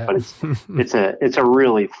nods in it, but it's a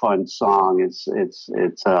really fun song. It's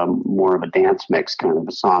more of a dance mix kind of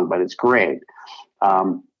a song, but it's great.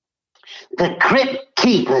 The Crypt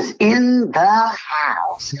Keeper's in the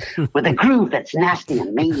house with a groove that's nasty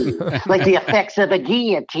and mean, like the effects of a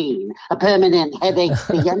guillotine, a permanent headache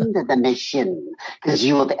beyond the mission, because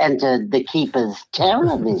you have entered the Keeper's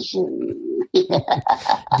television.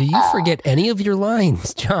 Do you forget any of your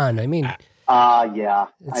lines, John? I mean, yeah,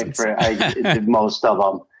 I did most of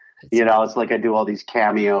them. It's like I do all these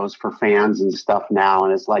cameos for fans and stuff now,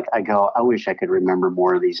 and it's like I go, I wish I could remember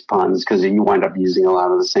more of these puns, because you wind up using a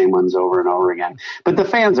lot of the same ones over and over again. But the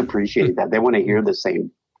fans appreciate that; they want to hear the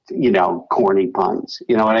same, corny puns.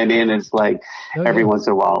 You know what I mean? It's like every once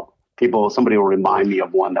in a while, somebody will remind me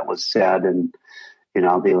of one that was said, and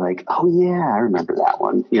I'll be like, oh yeah, I remember that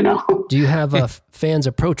one. Do you have fans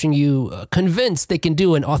approaching you convinced they can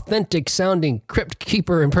do an authentic sounding Crypt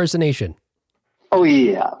Keeper impersonation? Oh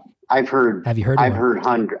yeah. Have you heard? I've heard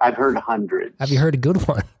hundreds. Have you heard a good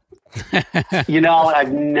one?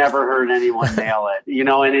 I've never heard anyone nail it.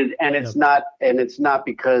 It's not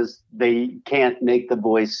because they can't make the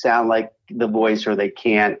voice sound like the voice, or they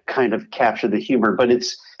can't kind of capture the humor. But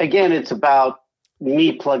it's about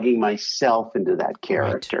me plugging myself into that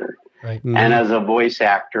character. Right. And as a voice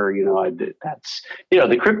actor, that's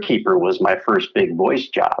the Crypt Keeper was my first big voice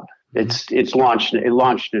job. It launched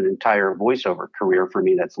an entire voiceover career for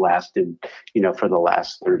me that's lasted, for the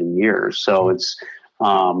last 30 years. So it's,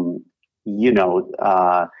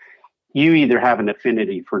 you either have an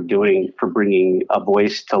affinity for bringing a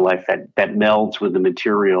voice to life that melds with the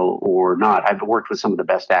material or not. I've worked with some of the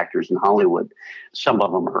best actors in Hollywood. Some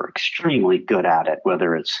of them are extremely good at it,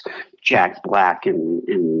 whether it's Jack Black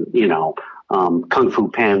in Kung Fu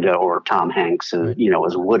Panda, or Tom Hanks,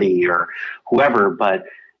 as Woody, or whoever. But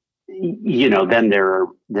then there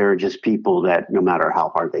are just people that no matter how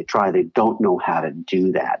hard they try, they don't know how to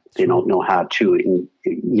do that. They don't know how to,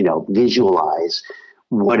 visualize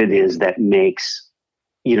what it is that makes,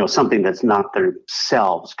 something that's not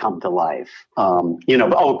themselves come to life.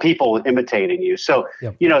 People imitating you. So,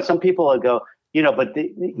 some people will go, but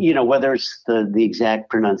whether it's the exact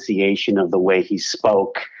pronunciation of the way he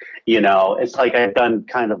spoke, it's like I've done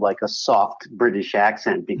kind of like a soft British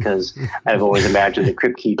accent, because I've always imagined the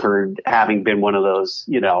Crypt Keeper having been one of those,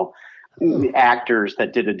 actors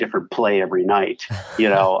that did a different play every night,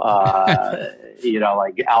 like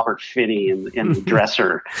Albert Finney in The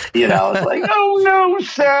Dresser, it's like, oh no,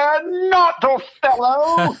 sir, not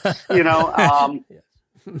Othello,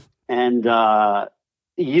 and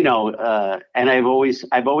I've always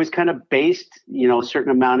kind of based, a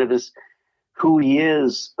certain amount of who he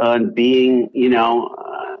is on being,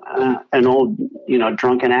 an old,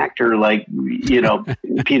 drunken actor like,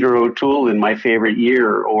 Peter O'Toole in My Favorite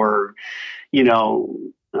Year, or,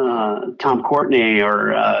 Tom Courtenay,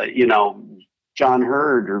 or, John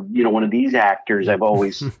Hurt or, one of these actors. I've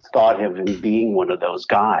always thought of him being one of those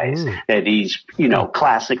guys that he's,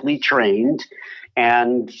 classically trained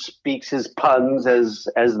and speaks his puns as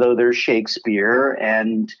though they're Shakespeare,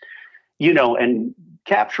 and, and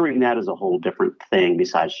capturing that is a whole different thing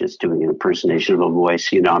besides just doing an impersonation of a voice.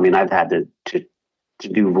 I've had to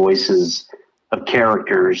do voices of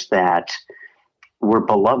characters that were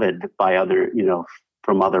beloved by other,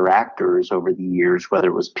 from other actors over the years, whether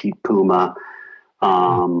it was Pete Puma,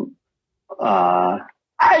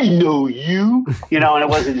 I know you, and it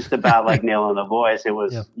wasn't just about like nailing the voice. It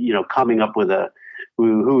was, coming up with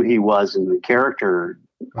who he was in the character.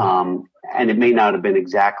 And it may not have been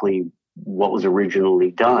exactly what was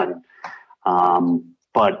originally done.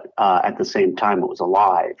 But at the same time, it was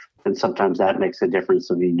alive. And sometimes that makes a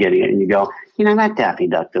difference of you getting it and you go, that Daffy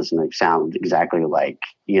Duck doesn't sound exactly like,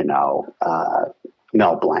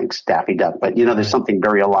 Mel Blanc's Daffy Duck, but there's something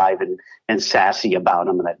very alive and sassy about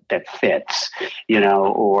him that fits,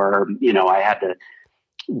 or, I had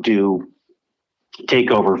to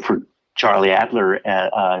take over for Charlie Adler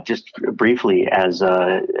just briefly as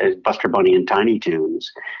Buster Bunny in Tiny Toons.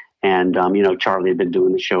 And, Charlie had been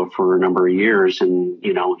doing the show for a number of years and,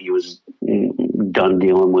 he was done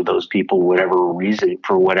dealing with those people, for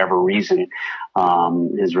whatever reason,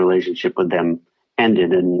 his relationship with them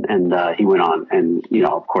ended, and he went on, and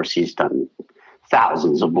of course he's done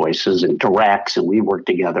thousands of voices and directs, and we worked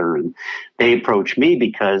together, and they approached me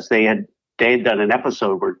because they had done an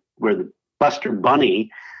episode where the Buster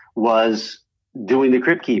Bunny was doing the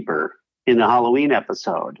Crypt Keeper in the Halloween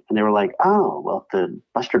episode, and they were like, oh, well, if the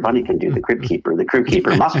Buster Bunny can do the Crypt Keeper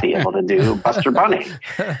must be able to do Buster Bunny.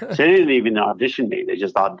 So they didn't even audition me, they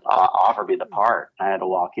just offered me the part. I had to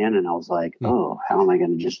walk in and I was like, oh, how am I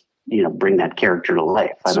going to just bring that character to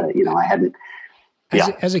life? I hadn't.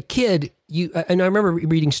 Yeah. As a kid, and I remember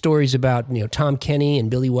reading stories about Tom Kenny and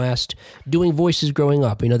Billy West doing voices growing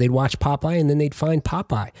up. They'd watch Popeye and then they'd find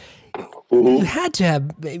Popeye. Mm-hmm. You had to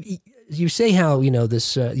have. You say how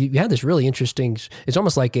this. You had this really interesting. It's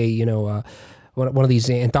almost like a one of these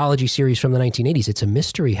anthology series from the 1980s. It's a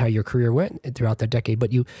mystery how your career went throughout that decade.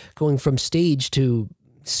 But you going from stage to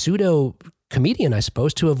pseudo comedian, I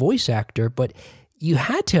suppose, to a voice actor, but you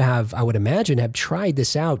had to have, I would imagine, have tried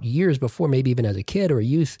this out years before, maybe even as a kid or a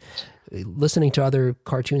youth, listening to other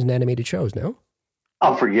cartoons and animated shows, no?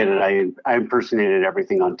 Oh, forget it. I impersonated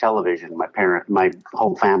everything on television. My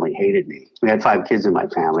whole family hated me. We had 5 kids in my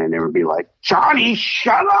family, and they would be like, Johnny,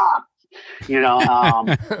 shut up!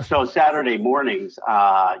 So Saturday mornings,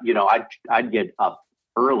 I'd get up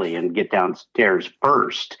early and get downstairs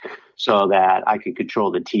first so that I could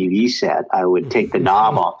control the TV set. I would take the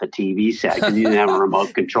knob off the TV set because you didn't have a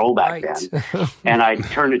remote control back then. And I'd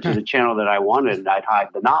turn it to the channel that I wanted, and I'd hide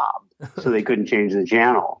the knob so they couldn't change the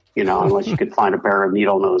channel, unless you could find a pair of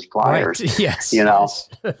needle nose pliers. Right. Yes.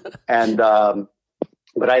 And,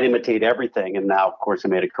 but I'd imitate everything. And now, of course, I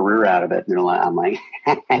made a career out of it. And I'm like,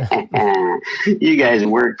 you guys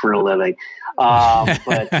work for a living. Now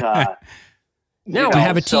we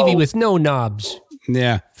have a TV with no knobs.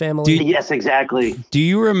 Yeah. Family. Yes, exactly. Do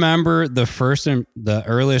you remember the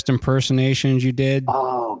earliest impersonations you did?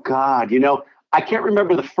 Oh, God. I can't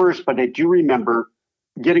remember the first, but I do remember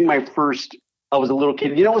getting my first. I was a little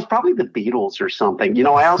kid. It was probably the Beatles or something.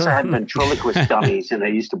 I also had ventriloquist dummies, and I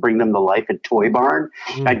used to bring them to life at Toy Barn.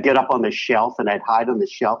 I'd get up on the shelf, and I'd hide on the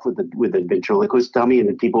shelf with a ventriloquist dummy, and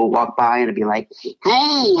the people would walk by, and it'd be like, "Hey,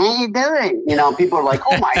 how you doing?" People are like,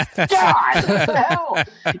 "Oh my God, what the hell?"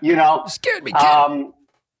 Scared me, kid.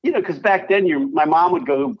 Because back then my mom would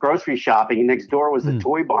go grocery shopping, and next door was the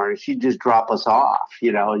Toy Barn, and she'd just drop us off.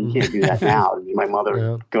 You can't do that now. My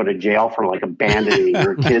mother would go to jail for like abandoning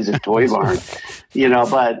her kids at Toy Barn.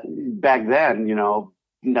 But back then,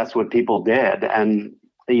 that's what people did. And,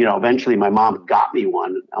 eventually my mom got me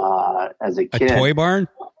one as a kid. A Toy Barn?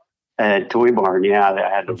 A Toy Barn, yeah.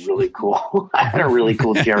 I had a really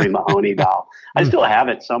cool Jerry Mahoney doll. I still have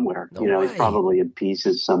it somewhere. It's probably in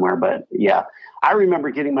pieces somewhere, but yeah. I remember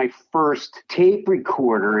getting my first tape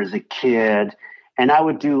recorder as a kid, and I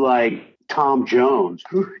would do like Tom Jones,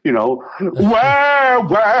 where Delilah,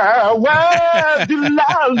 I would do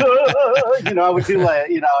like, I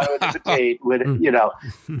would imitate, would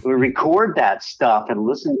record that stuff and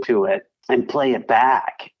listen to it and play it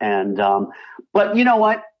back. And, but you know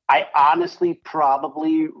what? I honestly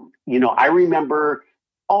probably, I remember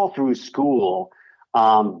all through school,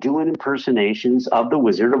 doing impersonations of the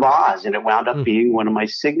Wizard of Oz, and it wound up being one of my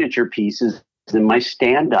signature pieces in my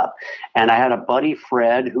stand-up. And I had a buddy,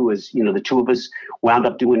 Fred, who was, the two of us wound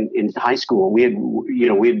up doing in high school. We had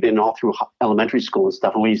been all through elementary school and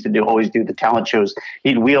stuff, and we used to always do the talent shows.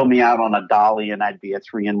 He'd wheel me out on a dolly, and I'd be a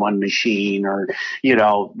 3-in-1 machine, or,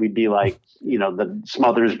 we'd be like, the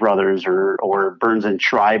Smothers Brothers or Burns and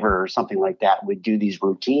Shriver or something like that. We'd do these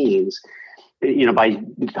routines. By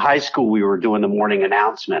high school, we were doing the morning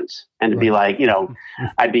announcements, and it'd be like,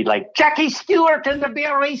 I'd be like, Jackie Stewart in the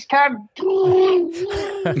beer race car.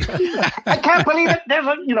 I can't believe it. There's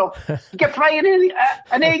get frying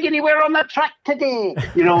an egg anywhere on the track today.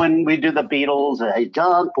 And we do the Beatles,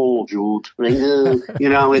 John Paul, Jude, we do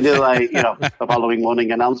the following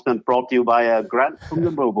morning announcement brought to you by a grant from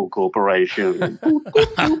the Mobile Corporation.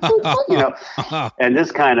 And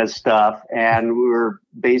this kind of stuff. And we were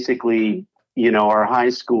basically, our high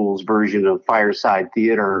school's version of fireside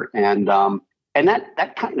theater. And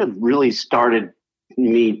that kind of really started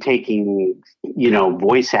me taking,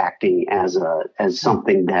 voice acting as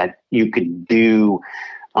something that you could do,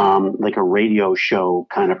 like a radio show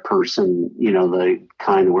kind of person, the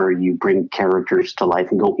kind where you bring characters to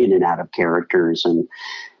life and go in and out of characters and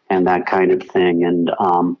that kind of thing. And,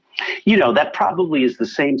 that probably is the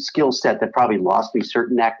same skill set that probably lost me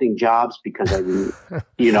certain acting jobs because I didn't,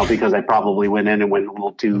 because I probably went in and went a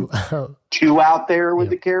little too out there with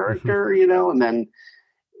the character, and then,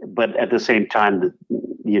 but at the same time,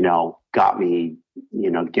 got me,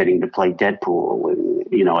 getting to play Deadpool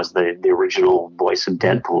and, as the original voice of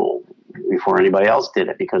Deadpool before anybody else did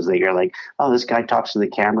it, because they're like, oh, this guy talks to the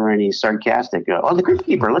camera and he's sarcastic. Oh, the Crypt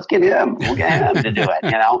Keeper, let's get him. We'll get him to do it,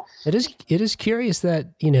 It is curious that,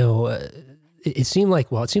 it seems like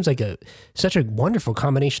such a wonderful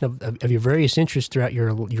combination of your various interests throughout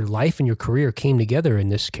your life and your career came together in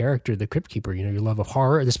this character, the Crypt Keeper. Your love of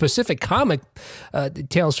horror, the specific comic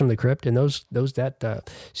Tales from the Crypt, and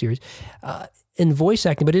that series, and voice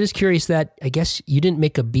acting. But it is curious that I guess you didn't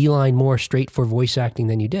make a beeline more straight for voice acting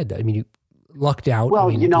than you did. I mean, you lucked out. Well,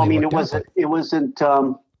 it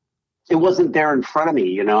wasn't there in front of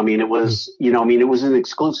me. It was it was an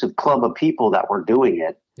exclusive club of people that were doing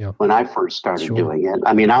it. Yeah. When I first started doing it.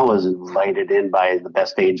 I mean, I was invited in by the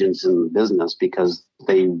best agents in the business because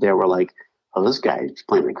they were like, oh, this guy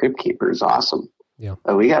playing the Crypt Keeper is awesome. Yeah.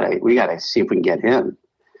 Oh, we gotta see if we can get him,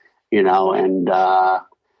 and that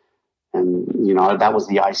was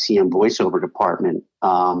the ICM voiceover department,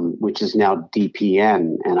 which is now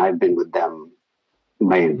DPN. And I've been with them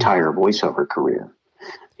my entire voiceover career.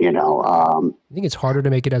 I think it's harder to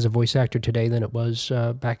make it as a voice actor today than it was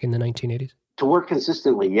back in the 1980s. To work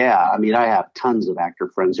consistently, yeah. I mean, I have tons of actor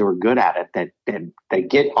friends who are good at it that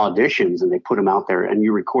get auditions and they put them out there, and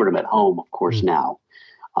you record them at home, of course, now.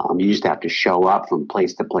 You used to have to show up from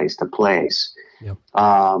place to place to place. Yep.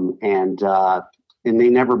 And they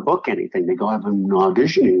never book anything. They go, I've been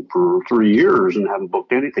auditioning for 3 years and haven't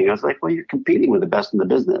booked anything. I was like, well, you're competing with the best in the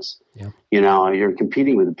business. Yeah. You're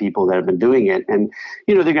competing with the people that have been doing it. And,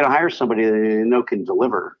 they're going to hire somebody that they know can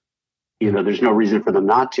deliver. There's no reason for them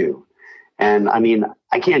not to. And I mean,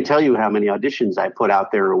 I can't tell you how many auditions I put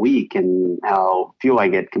out there a week and how few I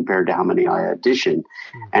get compared to how many I audition.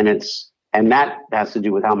 And that has to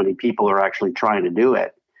do with how many people are actually trying to do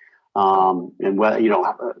it. And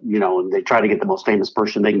they try to get the most famous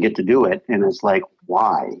person they can get to do it. And it's like,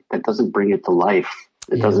 why? That doesn't bring it to life.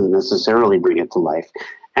 It doesn't necessarily bring it to life.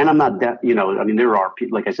 And I'm not that, there are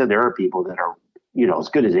people, like I said, there are people that are, as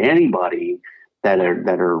good as anybody that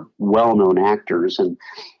are well-known actors. And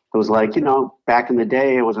it was like, back in the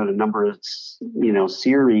day, I was on a number of,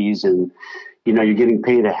 series, and, you're getting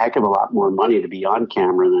paid a heck of a lot more money to be on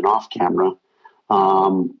camera than off camera.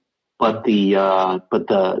 But the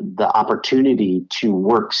opportunity to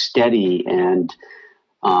work steady and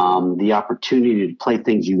the opportunity to play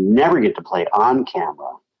things you never get to play on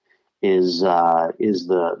camera is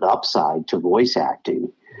the upside to voice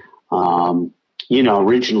acting.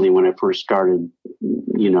 Originally when I first started,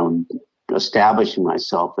 establishing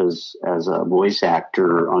myself as a voice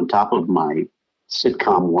actor on top of my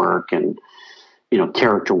sitcom work and,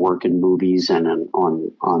 character work in movies and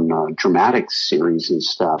on dramatic series and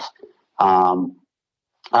stuff.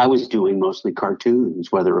 I was doing mostly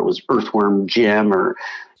cartoons, whether it was Earthworm Jim or,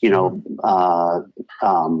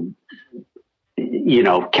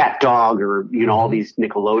 Cat Dog or, all these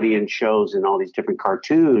Nickelodeon shows and all these different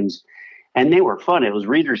cartoons. And they were fun. It was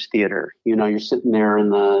Reader's Theater. You're sitting there in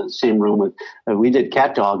the same room with, we did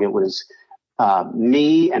Cat Dog. It was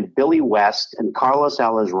me and Billy West and Carlos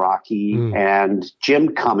Alazraqui and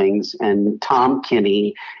Jim Cummings and Tom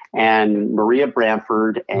Kinney and Maria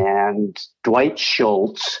Bamford and Dwight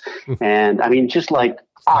Schultz. And I mean, just like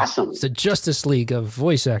awesome. It's the Justice League of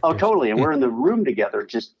voice actors. Oh, totally. And we're in the room together,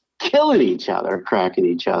 just killing each other, cracking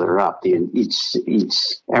each other up.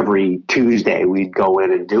 Every Tuesday we'd go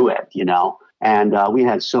in and do it, and we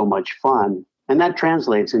had so much fun, and that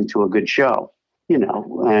translates into a good show,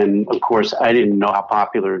 and of course I didn't know how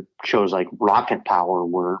popular shows like Rocket Power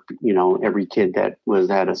were. Every kid that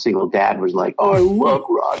had a single dad was like, oh, I love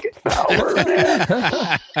Rocket Power,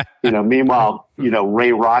 man. Meanwhile,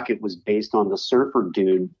 Ray Rocket was based on the surfer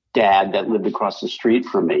dude dad that lived across the street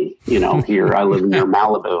from me. Here I live near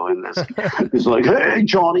Malibu, and he's like, hey,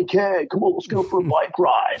 Johnny K, come on, let's go for a bike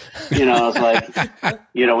ride. I was like,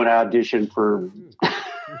 when I auditioned for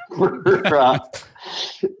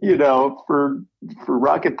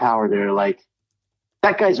Rocket Power, they're like,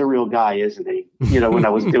 that guy's a real guy, isn't he? When I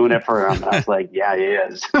was doing it for him, I was like, yeah, he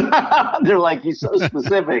is. They're like, he's so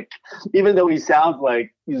specific. Even though he sounds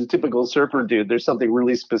like he's a typical surfer dude, there's something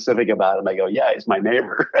really specific about him. I go, yeah, he's my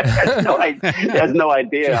neighbor. He has no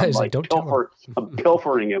idea. I'm like, I'm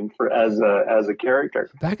pilfering him as a character.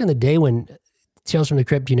 Back in the day when Tales from the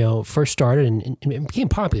Crypt, first started and it became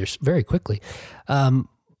popular very quickly.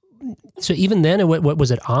 So even then, what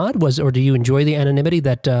was it odd? Or do you enjoy the anonymity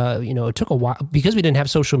that, it took a while because we didn't have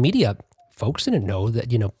social media? Folks didn't know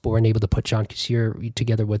that, we weren't able to put John Kassir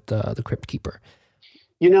together with the Crypt Keeper.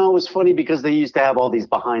 It was funny because they used to have all these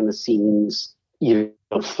behind the scenes,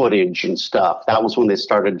 footage and stuff. That was when they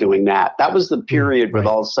started doing that. That was the period where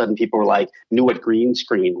all of a sudden people were like, knew what green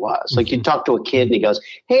screen was. Like you talk to a kid and he goes,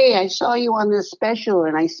 hey, I saw you on this special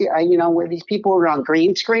and I see, where these people were on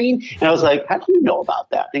green screen. And I was like, how do you know about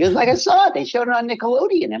that? Because like I saw it, they showed it on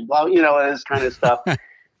Nickelodeon and blah, and this kind of stuff.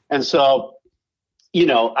 And so,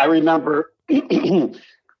 I remember, after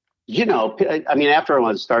I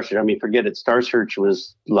went to Star Search, forget it. Star Search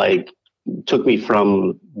was like, took me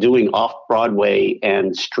from doing off-Broadway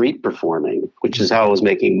and street performing, which is how I was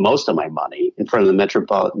making most of my money in front of the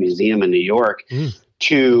Metropolitan Museum in New York,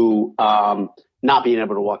 to not being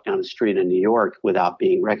able to walk down the street in New York without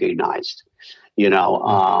being recognized, and,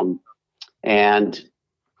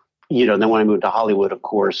 then when I moved to Hollywood, of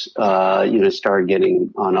course, started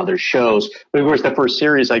getting on other shows. But of course, the first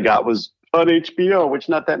series I got was on HBO, which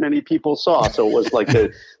not that many people saw. So it was like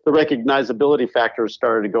the recognizability factor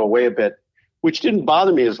started to go away a bit, which didn't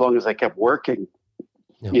bother me as long as I kept working,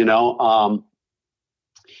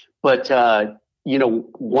 But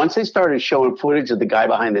once they started showing footage of the guy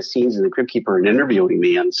behind the scenes in the Crypt Keeper and interviewing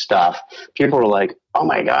me and stuff, people were like, oh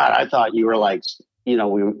my God, I thought you were like,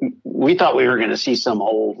 we thought we were going to see some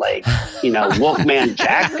old, like, Wolfman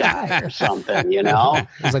Jack guy or something, It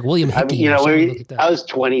was like William Hickey. I was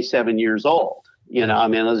 27 years old, it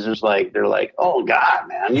was just like, they're like, oh God,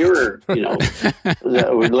 man, you were, we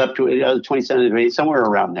left to, I was 27, somewhere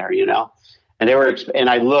around there, and they were, and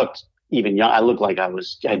I looked even young. I looked like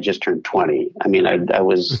I just turned 20. I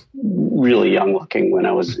was really young looking when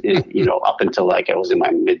I was, up until like I was in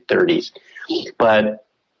my mid 30s, but,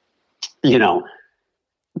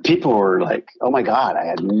 people were like, oh my God, I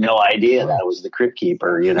had no idea that was the Crypt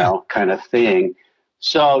Keeper, kind of thing.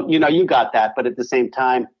 So, you got that. But at the same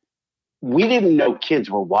time, we didn't know kids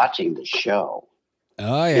were watching the show.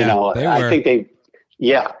 Oh, yeah. They were.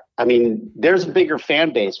 I think there's a bigger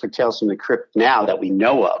fan base for Tales from the Crypt now that we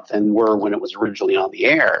know of than were when it was originally on the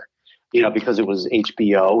air, because it was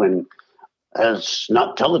HBO and it's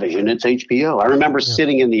not television, it's HBO. I remember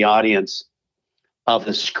sitting in the audience of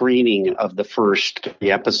the screening of the first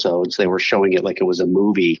 3 episodes. They were showing it like it was a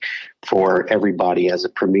movie for everybody as a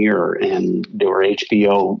premiere, and there were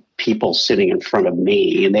HBO people sitting in front of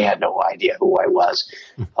me, and they had no idea who I was,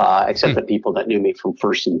 except the people that knew me from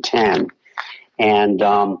First and 10. And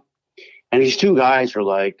these 2 guys are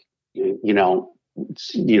like,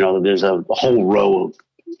 there's a whole row of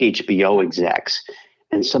HBO execs,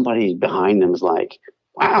 and somebody behind them is like,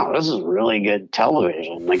 wow, this is really good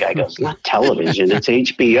television. The guy goes, not television, it's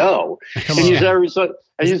HBO. And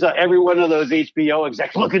you saw every one of those HBO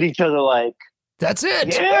execs look at each other like, that's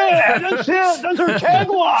it. Yeah, that's it. That's our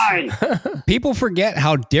tagline. People forget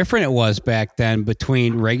how different it was back then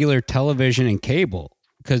between regular television and cable,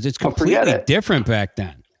 because it's completely different back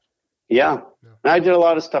then. Yeah. And I did a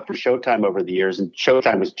lot of stuff for Showtime over the years, and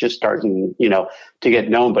Showtime was just starting, to get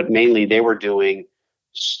known, but mainly they were doing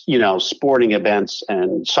sporting events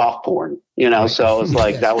and soft porn, so it was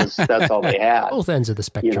like, that's all they had. Both ends of the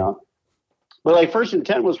spectrum. But like First and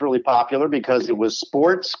 10 was really popular because it was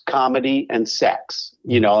sports, comedy, and sex.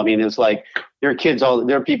 It's like there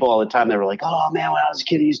are people all the time that were like, oh man, when I was a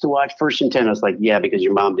kid, I used to watch First and 10. I was like, yeah, because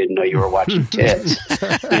your mom didn't know you were watching tits.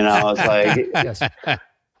 I was like, yes.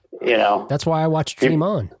 That's why I watched Dream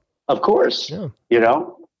On. Of course,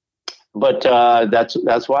 But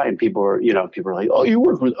that's why. And people are like, oh, you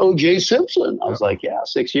worked with O.J. Simpson. I was like, yeah,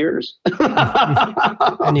 6 years.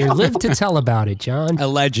 And you live to tell about it, John.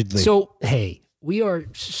 Allegedly. So, hey, we are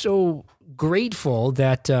so grateful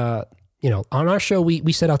that, on our show,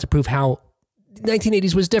 we set out to prove how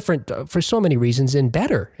 1980s was different for so many reasons and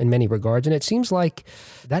better in many regards. And it seems like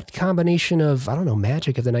that combination of,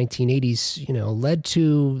 magic of the 1980s, led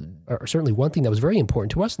to, or certainly one thing that was very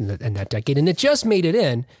important to us in that decade. And it just made it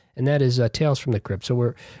in, and that is Tales from the Crypt. So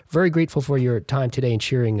we're very grateful for your time today and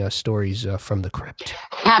sharing stories from the crypt.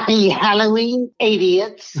 Happy Halloween,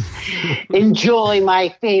 idiots. Enjoy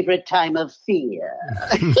my favorite time of fear.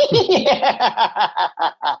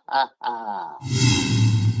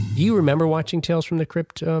 Do you remember watching Tales from the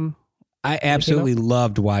Crypt? I absolutely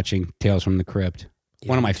loved watching Tales from the Crypt. Yeah,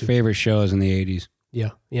 one of my favorite shows in the 80s.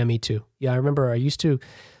 Yeah, me too. Yeah, I remember I used to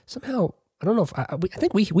somehow, I don't know if, I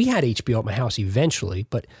think we had HBO at my house eventually,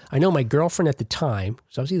 but I know my girlfriend at the time,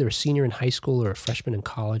 so I was either a senior in high school or a freshman in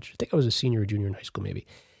college. I think I was a senior or junior in high school maybe.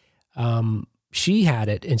 She had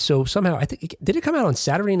it, and so somehow, I think, did it come out on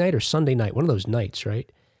Saturday night or Sunday night? One of those nights,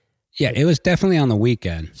 right? Yeah, it was definitely on the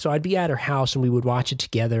weekend. So I'd be at her house and we would watch it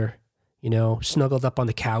together, snuggled up on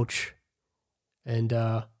the couch. And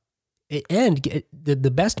the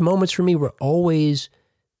best moments for me were always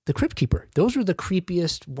the Crypt Keeper. Those were the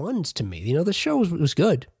creepiest ones to me. The show was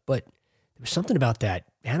good, but there was something about that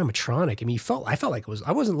animatronic. I mean, I felt like it was,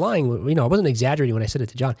 I wasn't lying, I wasn't exaggerating when I said it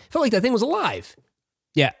to John. I felt like that thing was alive.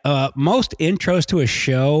 Yeah, most intros to a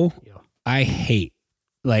show, I hate.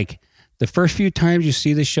 Like, the first few times you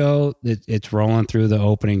see the show, it's rolling through the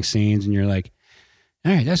opening scenes, and you're like,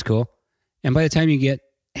 all right, that's cool. And by the time you get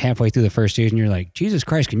halfway through the first season, you're like, Jesus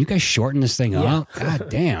Christ, can you guys shorten this thing up? God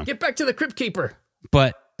damn. Get back to the Crypt Keeper.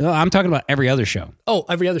 But I'm talking about every other show. Oh,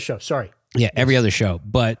 every other show. Sorry. Yeah, every other show.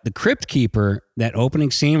 But the Crypt Keeper, that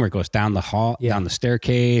opening scene where it goes down the hall, down the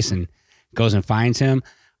staircase, and goes and finds him,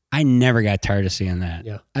 I never got tired of seeing that.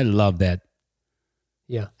 Yeah. I love that.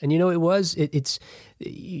 Yeah. And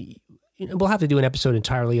we'll have to do an episode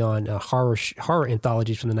entirely on horror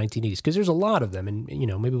anthologies from the 1980s, because there's a lot of them, and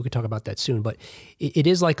maybe we could talk about that soon. But it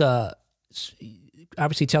is like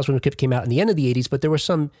obviously Tales from the Crypt came out in the end of the 80s, but there was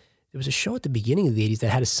a show at the beginning of the 80s that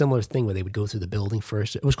had a similar thing where they would go through the building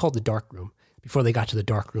first. It was called The Dark Room, before they got to the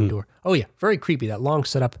dark room door. Oh yeah, very creepy. That long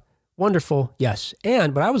setup, wonderful. Yes,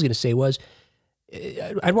 and what I was going to say was,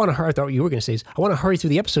 I thought what you were going to say is, I want to hurry through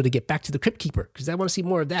the episode to get back to the Crypt Keeper, because I want to see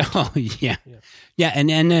more of that. Oh yeah. And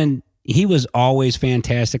then he was always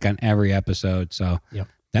fantastic on every episode. So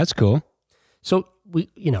that's cool. So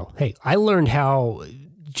hey, I learned how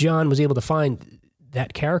John was able to find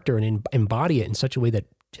that character and embody it in such a way that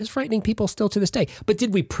is frightening people still to this day. But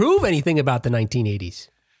did we prove anything about the 1980s?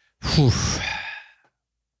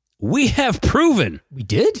 We have proven. We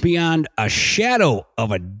did? Beyond a shadow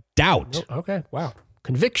of a doubt. Oh, okay. Wow.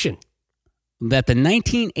 Conviction. That the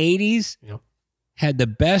 1980s had the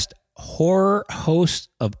best horror host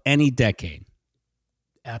of any decade.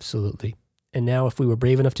 Absolutely. And now if we were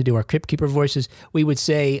brave enough to do our Crypt Keeper voices, we would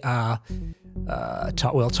say,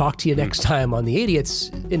 we'll talk to you next time on The Idiots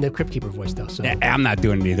in the Crypt Keeper voice, though. So I'm not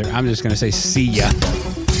doing it either. I'm just going to say, see ya.